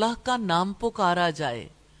غیر اللہ کا نام پکارا جائے،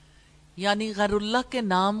 یعنی غیر اللہ کے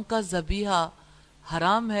نام کا ذبیحہ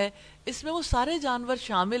حرام ہے. اس میں وہ سارے جانور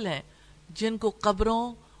شامل ہیں جن کو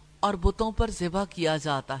قبروں اور بتوں پر ذبح کیا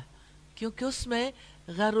جاتا ہے، کیونکہ اس میں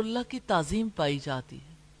غیر اللہ کی تعظیم پائی جاتی ہے،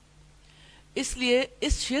 اس لیے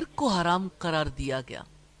اس شرک کو حرام قرار دیا گیا.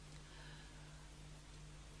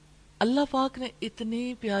 اللہ پاک نے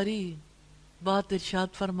اتنی پیاری بات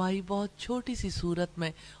ارشاد فرمائی بہت چھوٹی سی صورت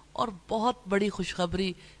میں، اور بہت بڑی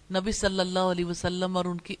خوشخبری نبی صلی اللہ علیہ وسلم اور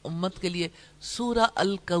ان کی امت کے لیے سورہ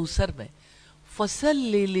الکوثر میں.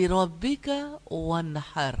 فَصَلِّ لِرَبِّكَ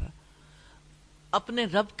وَانْحَرْ، اپنے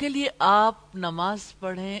رب کے لیے آپ نماز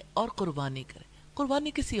پڑھیں اور قربانی کریں.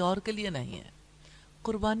 قربانی کسی اور کے لیے نہیں ہے،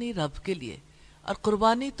 قربانی رب کے لیے. اور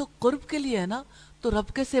قربانی تو قرب کے لیے ہے نا، تو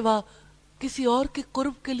رب کے سوا کسی اور کے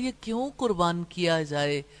قرب کے لیے کیوں قربان کیا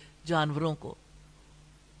جائے جانوروں کو.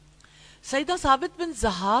 سیدہ ثابت بن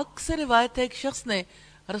ضحاک سے روایت ہے، ایک شخص نے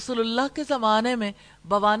رسول اللہ کے زمانے میں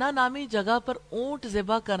بوانا نامی جگہ پر اونٹ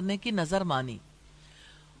ذبح کرنے کی نظر مانی۔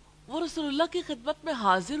 وہ رسول اللہ کی خدمت میں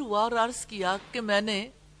حاضر ہوا اور عرض کیا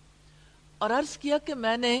کہ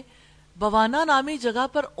میں نے بوانا نامی جگہ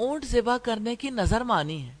پر اونٹ ذبح کرنے کی نظر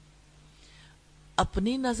مانی ہے،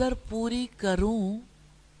 اپنی نظر پوری کروں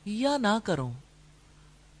یا نہ کروں؟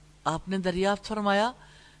 آپ نے دریافت فرمایا،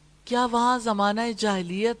 کیا وہاں زمانہ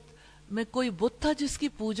جاہلیت میں کوئی بت تھا جس کی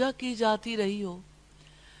پوجا کی جاتی رہی ہو؟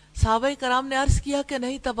 صحابہ کرام نے عرض کیا کہ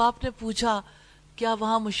نہیں۔ تب آپ نے پوچھا، کیا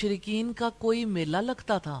وہاں مشرکین کا کوئی میلہ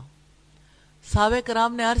لگتا تھا؟ صحابہ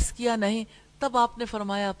کرام نے عرض کیا نہیں۔ تب آپ نے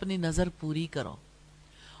فرمایا، اپنی نظر پوری کرو،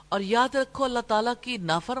 اور یاد رکھو اللہ تعالیٰ کی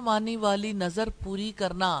نافرمانی والی نظر پوری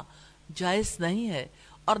کرنا جائز نہیں ہے،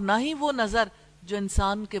 اور نہ ہی وہ نظر جو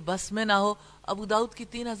انسان کے بس میں نہ ہو۔ ابو داؤد کی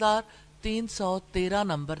 3313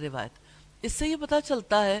 نمبر روایت۔ اس سے یہ پتہ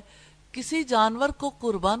چلتا ہے کسی جانور کو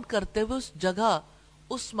قربان کرتے ہوئے اس جگہ،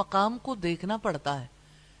 اس مقام کو دیکھنا پڑتا ہے۔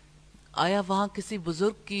 آیا وہاں کسی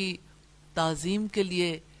بزرگ کی تعظیم کے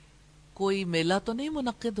لیے کوئی میلہ تو نہیں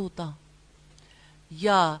منعقد ہوتا،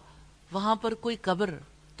 یا وہاں پر کوئی قبر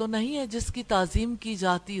تو نہیں ہے جس کی تعظیم کی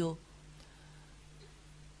جاتی ہو؟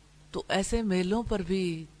 تو ایسے میلوں پر بھی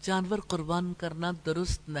جانور قربان کرنا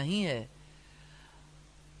درست نہیں ہے۔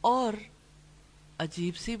 اور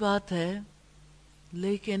عجیب سی بات ہے،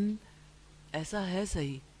 لیکن ایسا ہے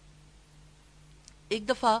صحیح۔ ایک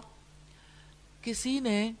دفعہ کسی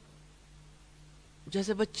نے،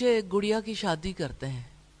 جیسے بچے گڑیا کی شادی کرتے ہیں،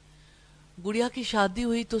 گڑیا کی شادی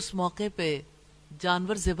ہوئی تو اس موقع پہ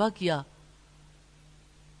جانور ذبح کیا،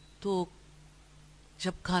 تو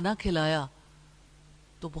جب کھانا کھلایا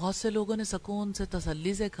تو بہت سے لوگوں نے سکون سے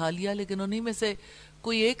تسلی سے کھا لیا، لیکن انہی میں سے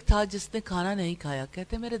کوئی ایک تھا جس نے کھانا نہیں کھایا۔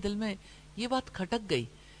 کہتے میرے دل میں یہ بات کھٹک گئی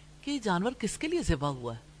کہ یہ جانور کس کے لیے ذبح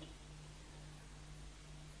ہوا ہے؟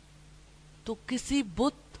 تو کسی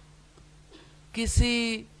بت،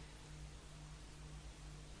 کسی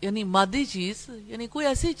یعنی مادی چیز، یعنی کوئی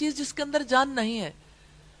ایسی چیز جس کے اندر جان نہیں ہے،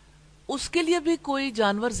 اس کے لیے بھی کوئی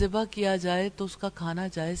جانور ذبح کیا جائے تو اس کا کھانا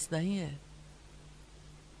جائز نہیں ہے۔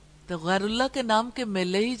 تو غیر اللہ کے نام کے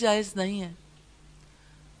میلے ہی جائز نہیں ہے،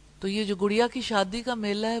 تو یہ جو گڑیا کی شادی کا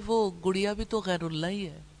میلہ ہے، وہ گڑیا بھی تو غیر اللہ ہی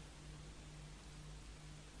ہے۔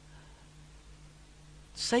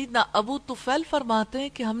 سیدنا ابو طفیل فرماتے ہیں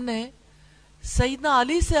کہ ہم نے سیدنا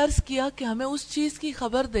علی سے عرض کیا کہ ہمیں اس چیز کی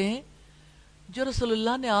خبر دیں جو رسول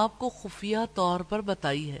اللہ نے آپ کو خفیہ طور پر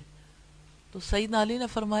بتائی ہے۔ تو سیدنا علی نے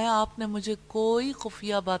فرمایا، آپ نے مجھے کوئی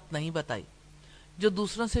خفیہ بات نہیں بتائی جو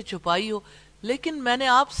دوسروں سے چھپائی ہو، لیکن میں نے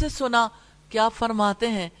آپ سے سنا کہ آپ فرماتے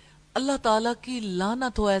ہیں، اللہ تعالیٰ کی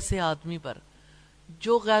لعنت ہو ایسے آدمی پر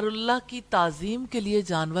جو غیر اللہ کی تعظیم کے لیے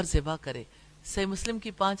جانور ذبح کرے۔ صحیح مسلم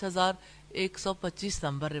کی 5125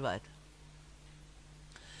 نمبر روایت۔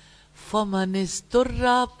 فَمَنِ اسْتُرَّ،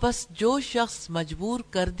 پس جو شخص مجبور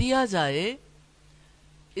کر دیا جائے،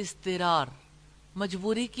 استرار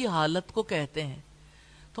مجبوری کی حالت کو کہتے ہیں،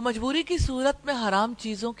 تو مجبوری کی صورت میں حرام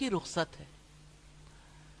چیزوں کی رخصت ہے۔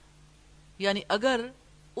 یعنی اگر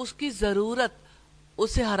اس کی ضرورت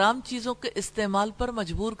اسے حرام چیزوں کے استعمال پر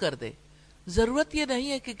مجبور کر دے، ضرورت یہ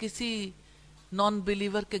نہیں ہے کہ کسی نان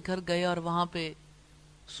بلیور کے گھر گئے اور وہاں پہ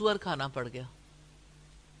سور کھانا پڑ گیا،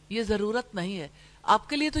 یہ ضرورت نہیں ہے۔ آپ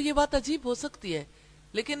کے لیے تو یہ بات عجیب ہو سکتی ہے،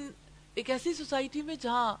 لیکن ایک ایسی سوسائٹی میں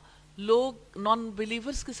جہاں لوگ نان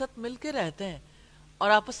بلیورز کے ساتھ مل کے رہتے ہیں اور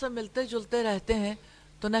آپس میں ملتے جلتے رہتے ہیں،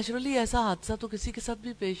 تو نیچرلی ایسا حادثہ تو کسی کے ساتھ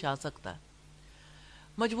بھی پیش آ سکتا ہے۔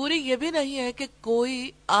 مجبوری یہ بھی نہیں ہے کہ کوئی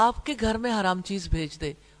آپ کے گھر میں حرام چیز بھیج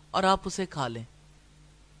دے اور آپ اسے کھا لیں۔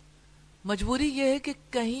 مجبوری یہ ہے کہ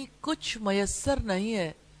کہیں کچھ میسر نہیں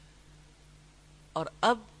ہے اور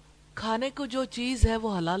اب کھانے کو جو چیز ہے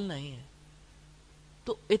وہ حلال نہیں ہے،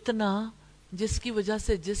 تو اتنا جس کی وجہ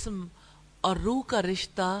سے جسم اور روح کا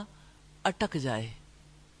رشتہ اٹک جائے،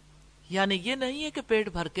 یعنی یہ نہیں ہے کہ پیٹ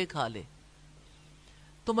بھر کے کھا لے۔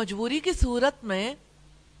 تو مجبوری کی صورت میں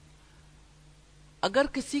اگر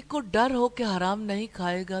کسی کو ڈر ہو کہ حرام نہیں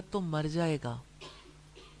کھائے گا تو مر جائے گا،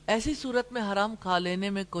 ایسی صورت میں حرام کھا لینے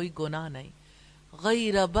میں کوئی گناہ نہیں۔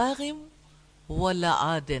 غیر باغ ولا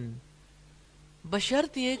عاد،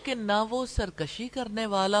 بشرط یہ کہ نہ وہ سرکشی کرنے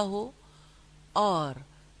والا ہو اور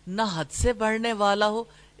نہ حد سے بڑھنے والا ہو۔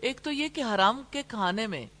 ایک تو یہ کہ حرام کے کھانے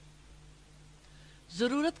میں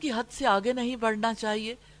ضرورت کی حد سے آگے نہیں بڑھنا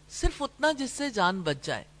چاہیے، صرف اتنا جس سے جان بچ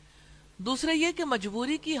جائے۔ دوسرے یہ کہ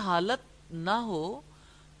مجبوری کی حالت نہ ہو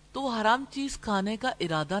تو وہ حرام چیز کھانے کا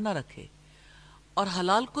ارادہ نہ رکھے اور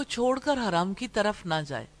حلال کو چھوڑ کر حرام کی طرف نہ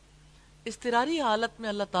جائے۔ اضطراری حالت میں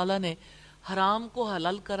اللہ تعالیٰ نے حرام کو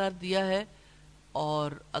حلال قرار دیا ہے،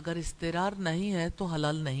 اور اگر اضطرار نہیں ہے تو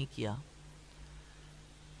حلال نہیں کیا۔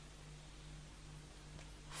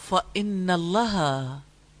 فَإِنَّ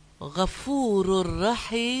اللَّهَ غَفُورٌ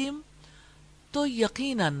الرحیم، تو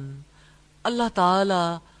یقیناً اللہ تعالی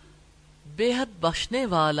بے حد بخشنے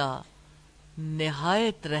والا،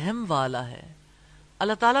 نہایت رحم والا ہے۔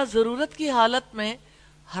 اللہ تعالیٰ ضرورت کی حالت میں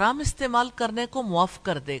حرام استعمال کرنے کو معاف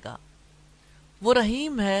کر دے گا، وہ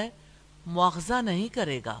رحیم ہے، مواخذہ نہیں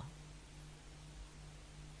کرے گا۔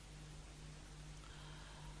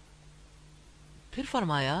 پھر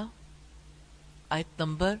فرمایا، آیت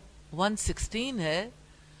نمبر 116 ہے،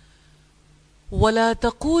 وَلَا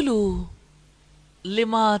تَقُولُوا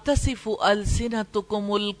لِمَا تَصِفُ أَلْسِنَتُكُمُ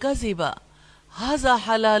الْكَذِبَ هَذَا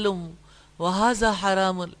حَلَالٌ وَهَذَا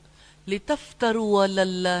حَرَامٌ لِتَفْتَرُوا عَلَى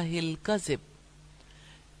اللَّهِ الْكَذِبَ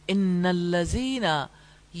إِنَّ الَّذِينَ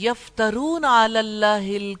يَفْتَرُونَ عَلَى اللَّهِ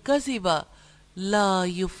الْكَذِبَ لَا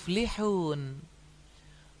يُفْلِحُونَ،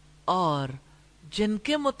 اور جن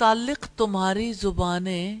کے متعلق تمہاری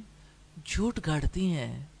زبانیں جھوٹ گھڑتی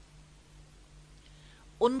ہیں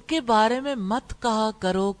ان کے بارے میں مت کہا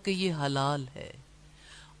کرو کہ یہ حلال ہے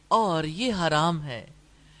اور یہ حرام ہے،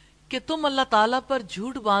 کہ تم اللہ تعالیٰ پر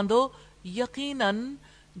جھوٹ باندھو۔ یقیناً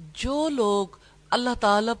جو لوگ اللہ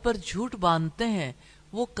تعالیٰ پر جھوٹ باندھتے ہیں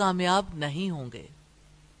وہ کامیاب نہیں ہوں گے۔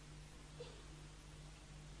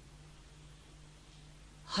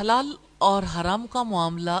 حلال اور حرام کا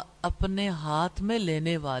معاملہ اپنے ہاتھ میں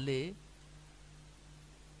لینے والے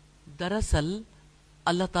دراصل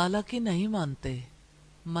اللہ تعالیٰ کی نہیں مانتے،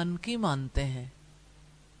 من کی مانتے ہیں،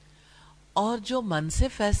 اور جو من سے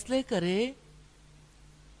فیصلے کرے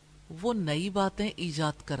وہ نئی باتیں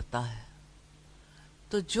ایجاد کرتا ہے۔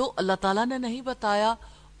 تو جو اللہ تعالیٰ نے نہیں بتایا،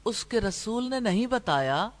 اس کے رسول نے نہیں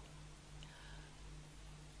بتایا،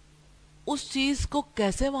 اس چیز کو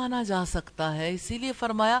کیسے مانا جا سکتا ہے؟ اسی لیے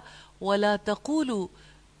فرمایا وَلَا تَقُولُوا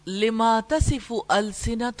لِمَا تَصِفُ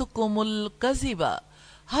أَلْسِنَتُكُمُ الْكَذِبَ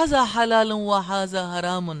هَذَا حَلَالٌ وَهَذَا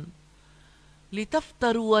حَرَامٌ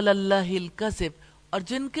لِتَفْتَرُوا عَلَى اللَّهِ الْكَذِبَ، اور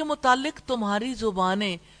جن کے متعلق تمہاری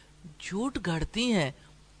زبانیں جھوٹ گھڑتی ہیں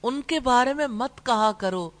ان کے بارے میں مت کہا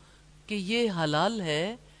کرو کہ یہ حلال ہے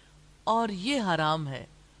اور یہ حرام ہے،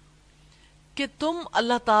 کہ تم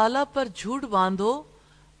اللہ تعالیٰ پر جھوٹ باندھو۔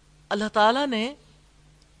 اللہ تعالیٰ نے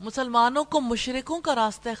مسلمانوں کو مشرکوں کا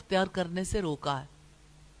راستہ اختیار کرنے سے روکا ہے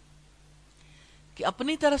کہ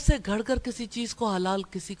اپنی طرف سے گھڑ کر کسی چیز کو حلال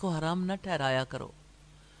کسی کو حرام نہ ٹھہرایا کرو۔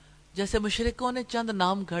 جیسے مشرکوں نے چند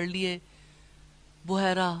نام گھڑ لیے،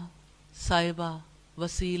 بحیرہ، صائبہ،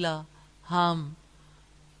 وسیلہ، حام،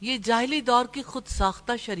 یہ جاہلی دور کی خود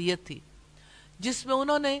ساختہ شریعت تھی جس میں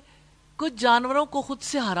انہوں نے کچھ جانوروں کو خود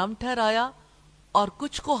سے حرام ٹھہرایا اور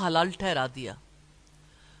کچھ کو حلال ٹھہرا دیا۔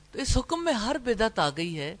 تو اس حکم میں ہر بدعت آ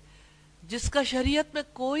گئی ہے جس کا شریعت میں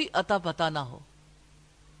کوئی اتا پتہ نہ ہو۔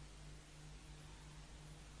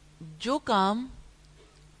 جو کام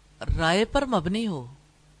رائے پر مبنی ہو،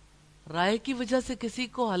 رائے کی وجہ سے کسی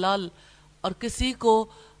کو حلال اور کسی کو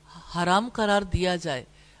حرام قرار دیا جائے،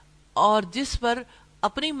 اور جس پر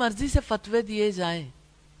اپنی مرضی سے فتوے دیے جائیں،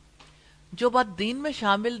 جو بات دین میں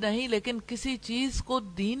شامل نہیں لیکن کسی چیز کو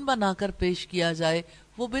دین بنا کر پیش کیا جائے،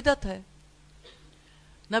 وہ بدعت ہے۔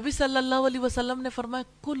 نبی صلی اللہ علیہ وسلم نے فرمایا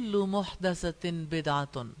کل محدثۃ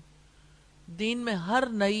بدعۃ، دین میں ہر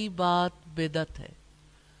نئی بات بدعت ہے،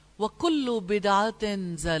 وکل بدعۃ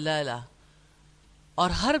ضلالہ، اور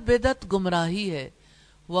ہر بدعت گمراہی ہے،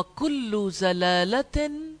 وکل ضلالۃ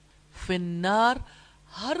فی النار،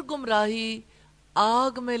 ہر گمراہی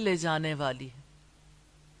آگ میں لے جانے والی ہے۔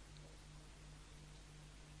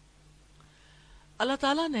 اللہ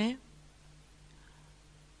تعالیٰ نے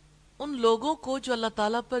ان لوگوں کو جو اللہ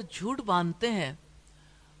تعالیٰ پر جھوٹ باندھتے ہیں،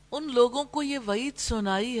 ان لوگوں کو یہ وعید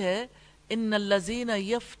سنائی ہے، ان الذین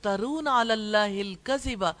یفترون علی اللہ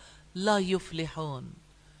الکذب لا یفلحون،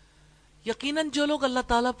 یقیناً جو لوگ اللہ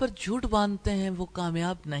تعالیٰ پر جھوٹ باندھتے ہیں وہ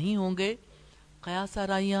کامیاب نہیں ہوں گے۔ قیاس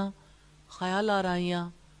آرائیاں، خیال آرائیاں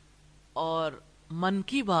اور من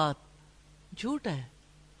کی بات جھوٹ ہے،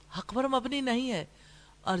 حق پر مبنی نہیں ہے،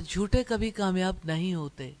 اور جھوٹے کبھی کامیاب نہیں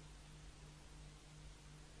ہوتے۔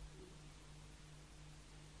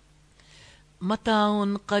 متاع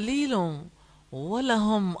قلیل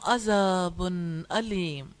ولہم عذاب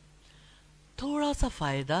علیم، تھوڑا سا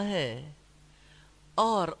فائدہ ہے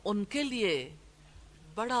اور ان کے لیے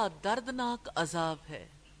بڑا دردناک عذاب ہے۔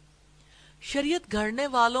 شریعت گھڑنے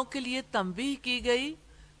والوں کے لیے تنبیہ کی گئی،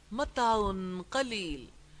 متاع قلیل،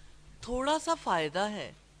 تھوڑا سا فائدہ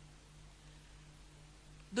ہے۔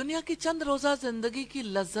 دنیا کی چند روزہ زندگی کی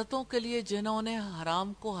لذتوں کے لیے جنہوں نے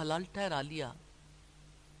حرام کو حلال ٹھہرا لیا،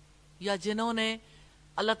 یا جنہوں نے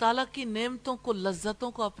اللہ تعالیٰ کی نعمتوں کو، لذتوں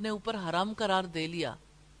کو اپنے اوپر حرام قرار دے لیا،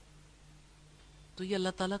 تو یہ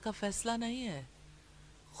اللہ تعالیٰ کا فیصلہ نہیں ہے،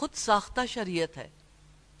 خود ساختہ شریعت ہے۔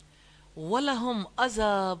 وَلَهُمْ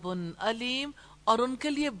عَذَابٌ أَلِيمٌ، اور ان کے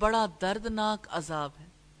لیے بڑا دردناک عذاب ہے.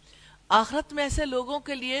 آخرت میں ایسے لوگوں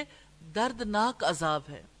کے لیے دردناک عذاب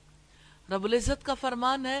ہے. رب العزت کا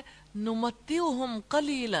فرمان ہے نُمَتِّعُهُمْ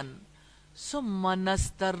قَلِيلًا ثُمَّ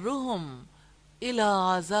نَسْتَرُّهُمْ إِلَىٰ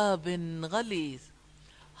عَذَابٍ غَلِيظٍ،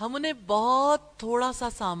 ہم انہیں بہت تھوڑا سا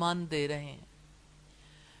سامان دے رہے ہیں،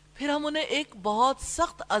 پھر ہم انہیں ایک بہت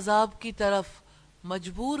سخت عذاب کی طرف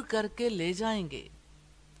مجبور کر کے لے جائیں گے.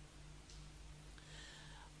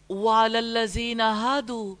 وَعَلَى الَّذِينَ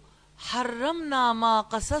هَادُوا حَرَّمْنَا مَا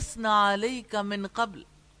قَصَصْنَا عَلَيْكَ مِنْ قَبْلِ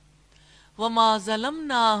وَمَا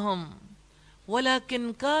ظَلَمْنَاهُمْ وَلَكِنْ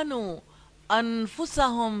كَانُوا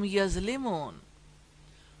أَنفُسَهُمْ يَظْلِمُونَ،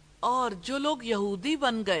 اور جو لوگ یہودی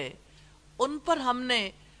بن گئے ان پر ہم نے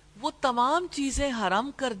وہ تمام چیزیں حرام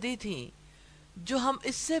کر دی تھیں جو ہم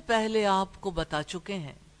اس سے پہلے آپ کو بتا چکے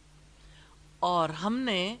ہیں، اور ہم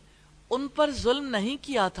نے ان پر ظلم نہیں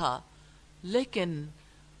کیا تھا لیکن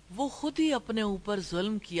وہ خود ہی اپنے اوپر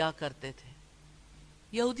ظلم کیا کرتے تھے.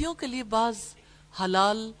 یہودیوں کے لیے بعض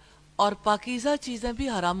حلال اور پاکیزہ چیزیں بھی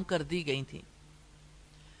حرام کر دی گئی تھیں،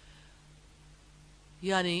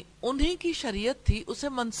 یعنی انہی کی شریعت تھی، اسے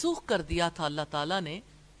منسوخ کر دیا تھا اللہ تعالیٰ نے.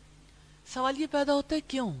 سوال یہ پیدا ہوتا ہے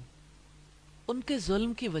کیوں؟ ان کے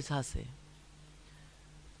ظلم کی وجہ سے.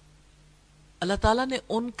 اللہ تعالیٰ نے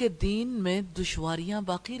ان کے دین میں دشواریاں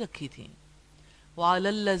باقی رکھی تھیں. وَعَلَى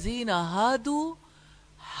الَّذِينَ هَادُوا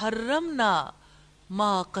حَرَّمْنَا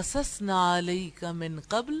مَا قَصَصْنَا عَلَيْكَ مِنْ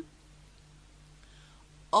قَبْلِ،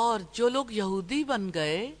 اور جو لوگ یہودی بن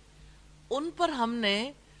گئے ان پر ہم نے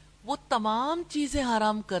وہ تمام چیزیں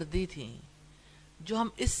حرام کر دی تھیں جو ہم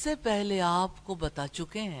اس سے پہلے آپ کو بتا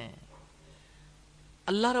چکے ہیں.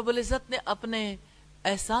 اللہ رب العزت نے اپنے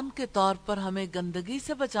احسان کے طور پر ہمیں گندگی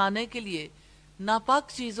سے بچانے کے لیے ناپاک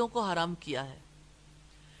چیزوں کو حرام کیا ہے،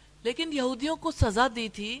 لیکن یہودیوں کو سزا دی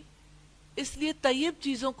تھی اس لیے طیب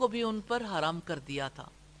چیزوں کو بھی ان پر حرام کر دیا تھا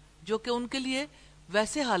جو کہ ان کے لیے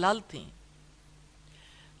ویسے حلال تھیں.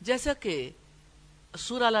 جیسا کہ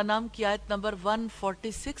سورہ الانعام کی آیت نمبر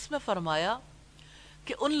 146 میں فرمایا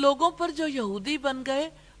کہ ان لوگوں پر جو یہودی بن گئے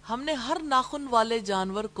ہم نے ہر ناخن والے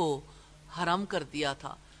جانور کو حرام کر دیا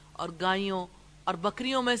تھا، اور گائیوں اور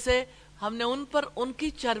بکریوں میں سے ہم نے ان پر ان کی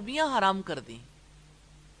چربیاں حرام کر دیں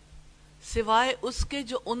سوائے اس کے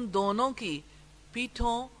جو ان دونوں کی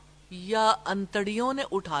پیٹھوں یا انتڑیوں نے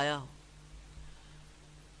اٹھایا ہو،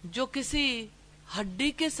 جو کسی ہڈی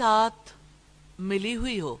کے ساتھ ملی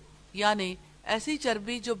ہوئی ہو، یعنی ایسی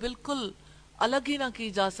چربی جو بالکل الگ ہی نہ کی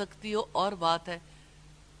جا سکتی ہو. اور بات ہے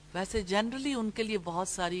ویسے جنرلی ان کے لیے بہت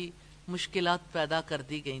ساری مشکلات پیدا کر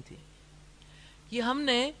دی گئی تھی. یہ ہم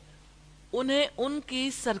نے انہیں ان کی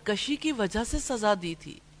سرکشی کی وجہ سے سزا دی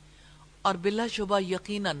تھی، اور بلا شبہ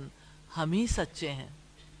یقیناً ہم ہی سچے ہیں.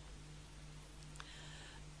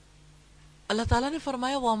 اللہ تعالیٰ نے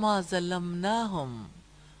فرمایا وَمَا ظَلَمْنَاهُمْ،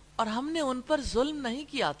 اور ہم نے ان پر ظلم نہیں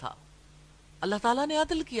کیا تھا. اللہ تعالیٰ نے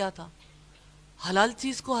عدل کیا تھا، حلال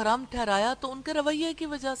چیز کو حرام ٹھہرایا تو ان کے رویے کی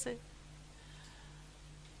وجہ سے،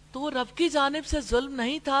 تو وہ رب کی جانب سے ظلم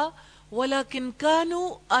نہیں تھا. وَلَكِنْ كَانُوا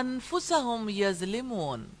أَنفُسَهُمْ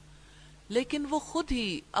يَظْلِمُونَ، لیکن وہ خود ہی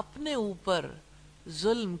اپنے اوپر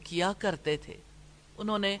ظلم کیا کرتے تھے.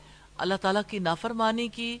 انہوں نے اللہ تعالیٰ کی نافرمانی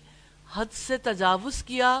کی، حد سے تجاوز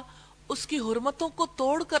کیا، اس کی حرمتوں کو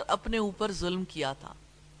توڑ کر اپنے اوپر ظلم کیا تھا.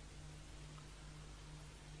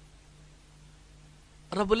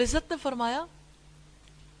 رب العزت نے فرمایا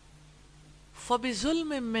فَبِظُلْمٍ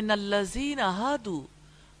مِّنَ الَّذِينَ هَادُوا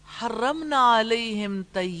حَرَّمْنَا عَلَيْهِمْ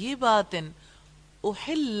طَيِّبَاتٍ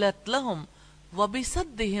أُحِلَّتْ لَهُمْ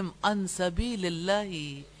وَبِصَدِّهِمْ عَنْ سَبِيلِ اللَّهِ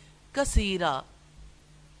كَثِيرًا.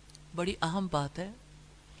 بڑی اہم بات ہے.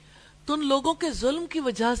 تو ان لوگوں کے ظلم کی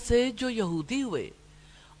وجہ سے جو یہودی ہوئے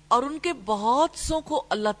اور ان کے بہت سوں کو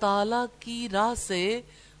اللہ تعالی کی راہ سے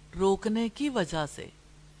روکنے کی وجہ سے.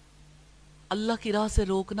 اللہ کی راہ سے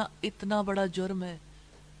روکنا اتنا بڑا جرم ہے،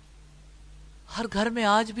 ہر گھر میں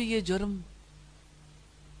آج بھی یہ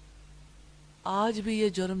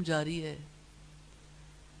جرم جاری ہے.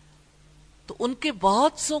 تو ان کے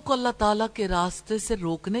بہت سوں کو اللہ تعالیٰ کے راستے سے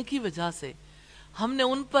روکنے کی وجہ سے ہم نے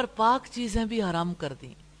ان پر پاک چیزیں بھی حرام کر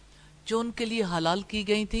دیں جو ان کے لیے حلال کی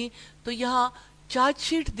گئی تھیں. تو یہاں چارج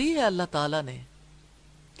شیٹ دی ہے اللہ تعالیٰ نے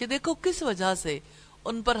کہ دیکھو کس وجہ سے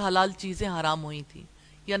ان پر حلال چیزیں حرام ہوئی تھیں.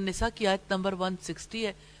 یا نساء کی آیت نمبر 160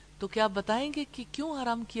 ہے. تو کیا آپ بتائیں گے کہ کیوں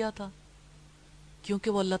حرام کیا تھا؟ کیونکہ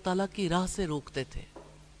وہ اللہ تعالیٰ کی راہ سے روکتے تھے.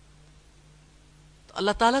 تو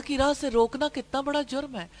اللہ تعالیٰ کی راہ سے روکنا کتنا بڑا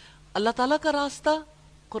جرم ہے. اللہ تعالیٰ کا راستہ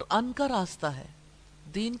قرآن کا راستہ ہے،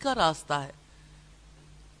 دین کا راستہ ہے،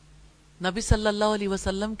 نبی صلی اللہ علیہ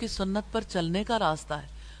وسلم کی سنت پر چلنے کا راستہ ہے.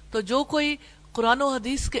 تو جو کوئی قرآن و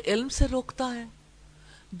حدیث کے علم سے روکتا ہے،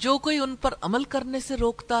 جو کوئی ان پر عمل کرنے سے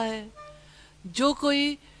روکتا ہے، جو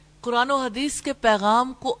کوئی قرآن و حدیث کے پیغام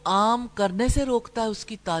کو عام کرنے سے روکتا ہے، اس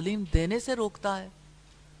کی تعلیم دینے سے روکتا ہے،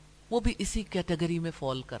 وہ بھی اسی کیٹیگری میں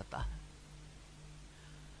فال کرتا ہے۔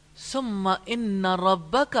 ثم ان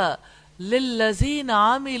ربک للذین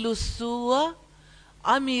عملوا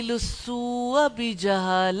السوء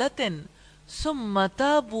بجہالۃ ثم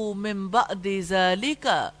تابوا من بعد ذلک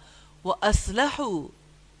واصلحوا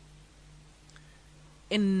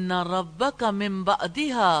ان ربک من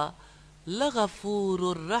بعدها لغفور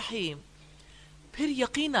الرحیم۔ پھر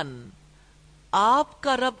یقیناً آپ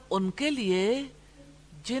کا رب ان کے لیے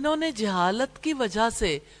جنہوں نے جہالت کی وجہ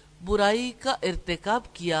سے برائی کا ارتکاب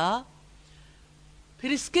کیا، پھر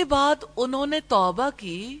اس کے بعد انہوں نے توبہ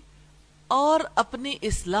کی اور اپنی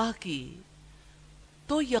اصلاح کی،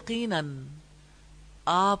 تو یقیناً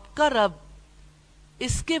آپ کا رب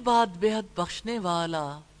اس کے بعد بے حد بخشنے والا،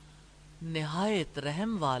 نہایت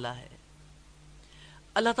رحم والا ہے۔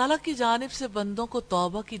 اللہ تعالیٰ کی جانب سے بندوں کو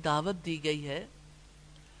توبہ کی دعوت دی گئی ہے۔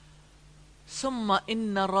 ثم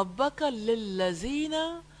ان ربک للذین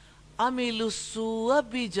عملوا السوء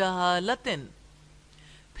بجہالۃ،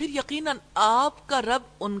 پھر یقیناً آپ کا رب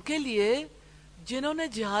ان کے لیے جنہوں نے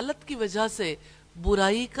جہالت کی وجہ سے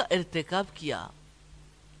برائی کا ارتکاب کیا۔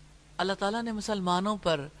 اللہ تعالیٰ نے مسلمانوں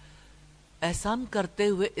پر احسان کرتے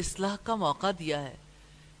ہوئے اصلاح کا موقع دیا ہے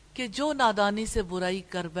کہ جو نادانی سے برائی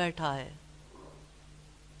کر بیٹھا ہے،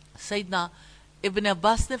 سیدنا ابن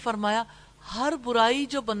عباس نے فرمایا ہر برائی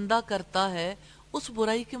جو بندہ کرتا ہے اس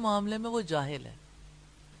برائی کے معاملے میں وہ جاہل ہے۔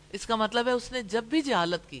 اس کا مطلب ہے اس نے جب بھی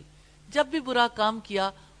جہالت کی، جب بھی برا کام کیا،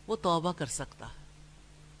 وہ توبہ کر سکتا ہے۔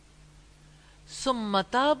 ثم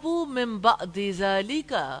تابوا من بعد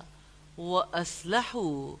ذلک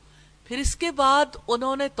واصلحوا، پھر اس کے بعد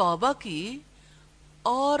انہوں نے توبہ کی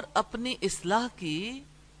اور اپنی اصلاح کی،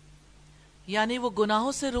 یعنی وہ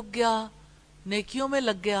گناہوں سے رک گیا، نیکیوں میں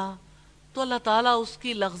لگ گیا، تو اللہ تعالیٰ اس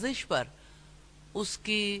کی لغزش پر، اس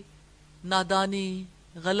کی نادانی،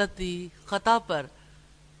 غلطی، خطا پر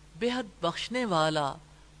بے حد بخشنے والا،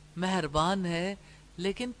 مہربان ہے،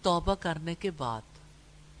 لیکن توبہ کرنے کے بعد۔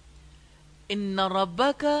 ان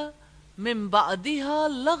ربک من بعدها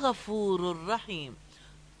لغفور الرحیم،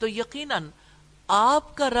 تو یقیناً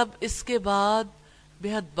آپ کا رب اس کے بعد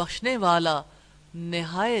بے حد بخشنے والا،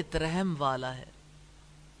 نہایت رحم والا ہے۔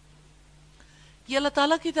 یہ اللہ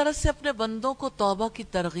تعالیٰ کی طرف سے اپنے بندوں کو توبہ کی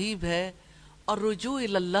ترغیب ہے اور رجوع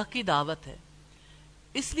الی اللہ کی دعوت ہے۔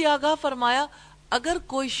 اس لیے آگاہ فرمایا اگر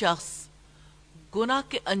کوئی شخص گناہ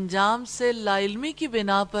کے انجام سے لا علمی کی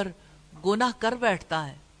بنا پر گناہ کر بیٹھتا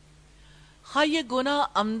ہے، خواہ یہ گناہ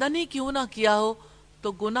عمدنی کیوں نہ کیا ہو،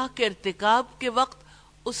 تو گناہ کے ارتکاب کے وقت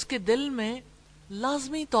اس کے دل میں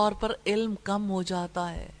لازمی طور پر علم کم ہو جاتا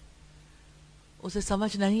ہے، اسے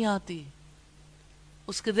سمجھ نہیں آتی،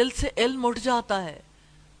 اس کے دل سے علم اٹھ جاتا ہے۔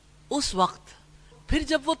 اس وقت پھر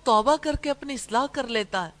جب وہ توبہ کر کے اپنی اصلاح کر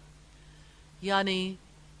لیتا ہے، یعنی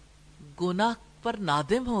گناہ پر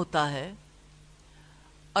نادم ہوتا ہے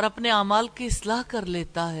اور اپنے اعمال کی اصلاح کر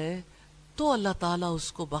لیتا ہے، تو اللہ تعالیٰ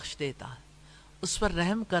اس کو بخش دیتا ہے، اس پر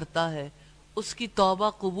رحم کرتا ہے، اس کی توبہ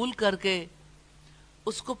قبول کر کے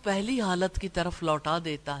اس کو پہلی حالت کی طرف لوٹا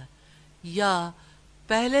دیتا ہے، یا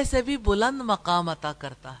پہلے سے بھی بلند مقام عطا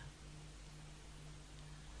کرتا ہے۔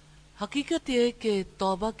 حقیقت یہ ہے کہ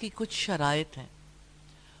توبہ کی کچھ شرائط ہیں،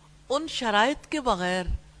 ان شرائط کے بغیر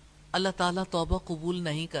اللہ تعالیٰ توبہ قبول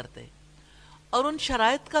نہیں کرتے، اور ان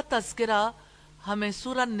شرائط کا تذکرہ ہمیں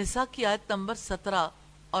سورہ نساء کی آیت نمبر 17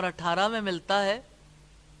 اور 18 میں ملتا ہے،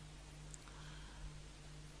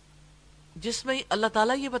 جس میں اللہ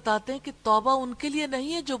تعالیٰ یہ بتاتے ہیں کہ توبہ ان کے لیے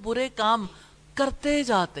نہیں ہے جو برے کام کرتے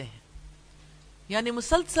جاتے ہیں، یعنی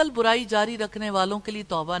مسلسل برائی جاری رکھنے والوں کے لیے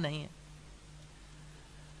توبہ نہیں ہے۔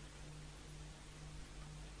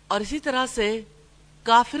 اور اسی طرح سے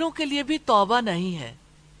کافروں کے لیے بھی توبہ نہیں ہے۔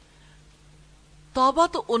 توبہ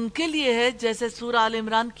تو ان کے لیے ہے، جیسے سورہ آل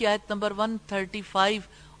عمران کی آیت نمبر 135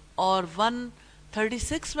 اور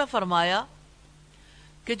 136 میں فرمایا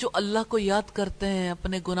کہ جو اللہ کو یاد کرتے ہیں،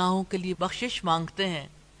 اپنے گناہوں کے لیے بخشش مانگتے ہیں،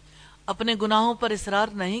 اپنے گناہوں پر اصرار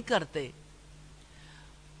نہیں کرتے۔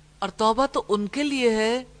 اور توبہ تو ان کے لیے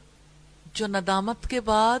ہے جو ندامت کے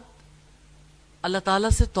بعد اللہ تعالیٰ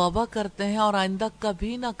سے توبہ کرتے ہیں اور آئندہ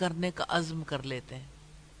کبھی نہ کرنے کا عزم کر لیتے ہیں۔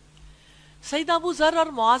 سیدنا ابو ذر اور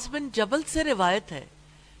معاذ بن جبل سے روایت ہے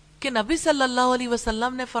کہ نبی صلی اللہ علیہ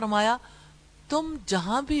وسلم نے فرمایا، تم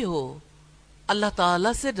جہاں بھی ہو اللہ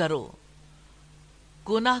تعالیٰ سے ڈرو،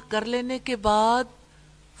 گناہ کر لینے کے بعد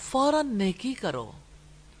فوراً نیکی کرو،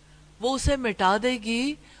 وہ اسے مٹا دے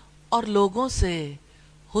گی، اور لوگوں سے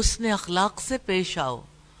حسن اخلاق سے پیش آؤ،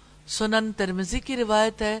 سنن ترمذی کی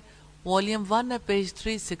روایت ہے، والیوم 1 ہے، پیج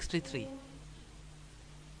 363۔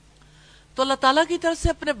 تو اللہ تعالیٰ کی طرف سے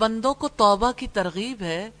اپنے بندوں کو توبہ کی ترغیب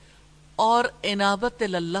ہے اور انابت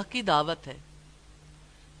اللہ کی دعوت ہے۔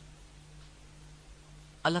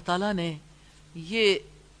 اللہ تعالیٰ نے یہ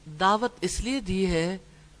دعوت اس لیے دی ہے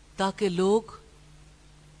تاکہ لوگ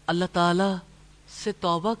اللہ تعالیٰ سے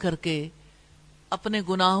توبہ کر کے اپنے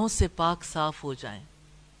گناہوں سے پاک صاف ہو جائیں۔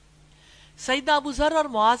 سیدنا ابو ذر اور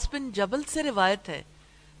معاذ بن جبل سے روایت ہے،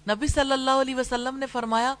 نبی صلی اللہ علیہ وسلم نے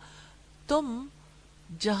فرمایا، تم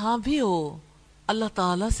جہاں بھی ہو اللہ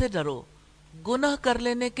تعالیٰ سے ڈرو، گناہ کر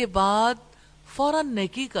لینے کے بعد فوراً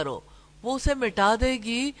نیکی کرو، وہ اسے مٹا دے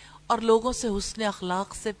گی، اور لوگوں سے حسن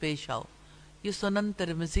اخلاق سے پیش آؤ۔ یہ سنن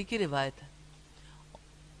ترمذی کی روایت ہے۔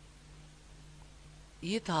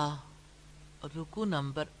 یہ تھا رکوع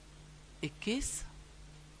نمبر 21۔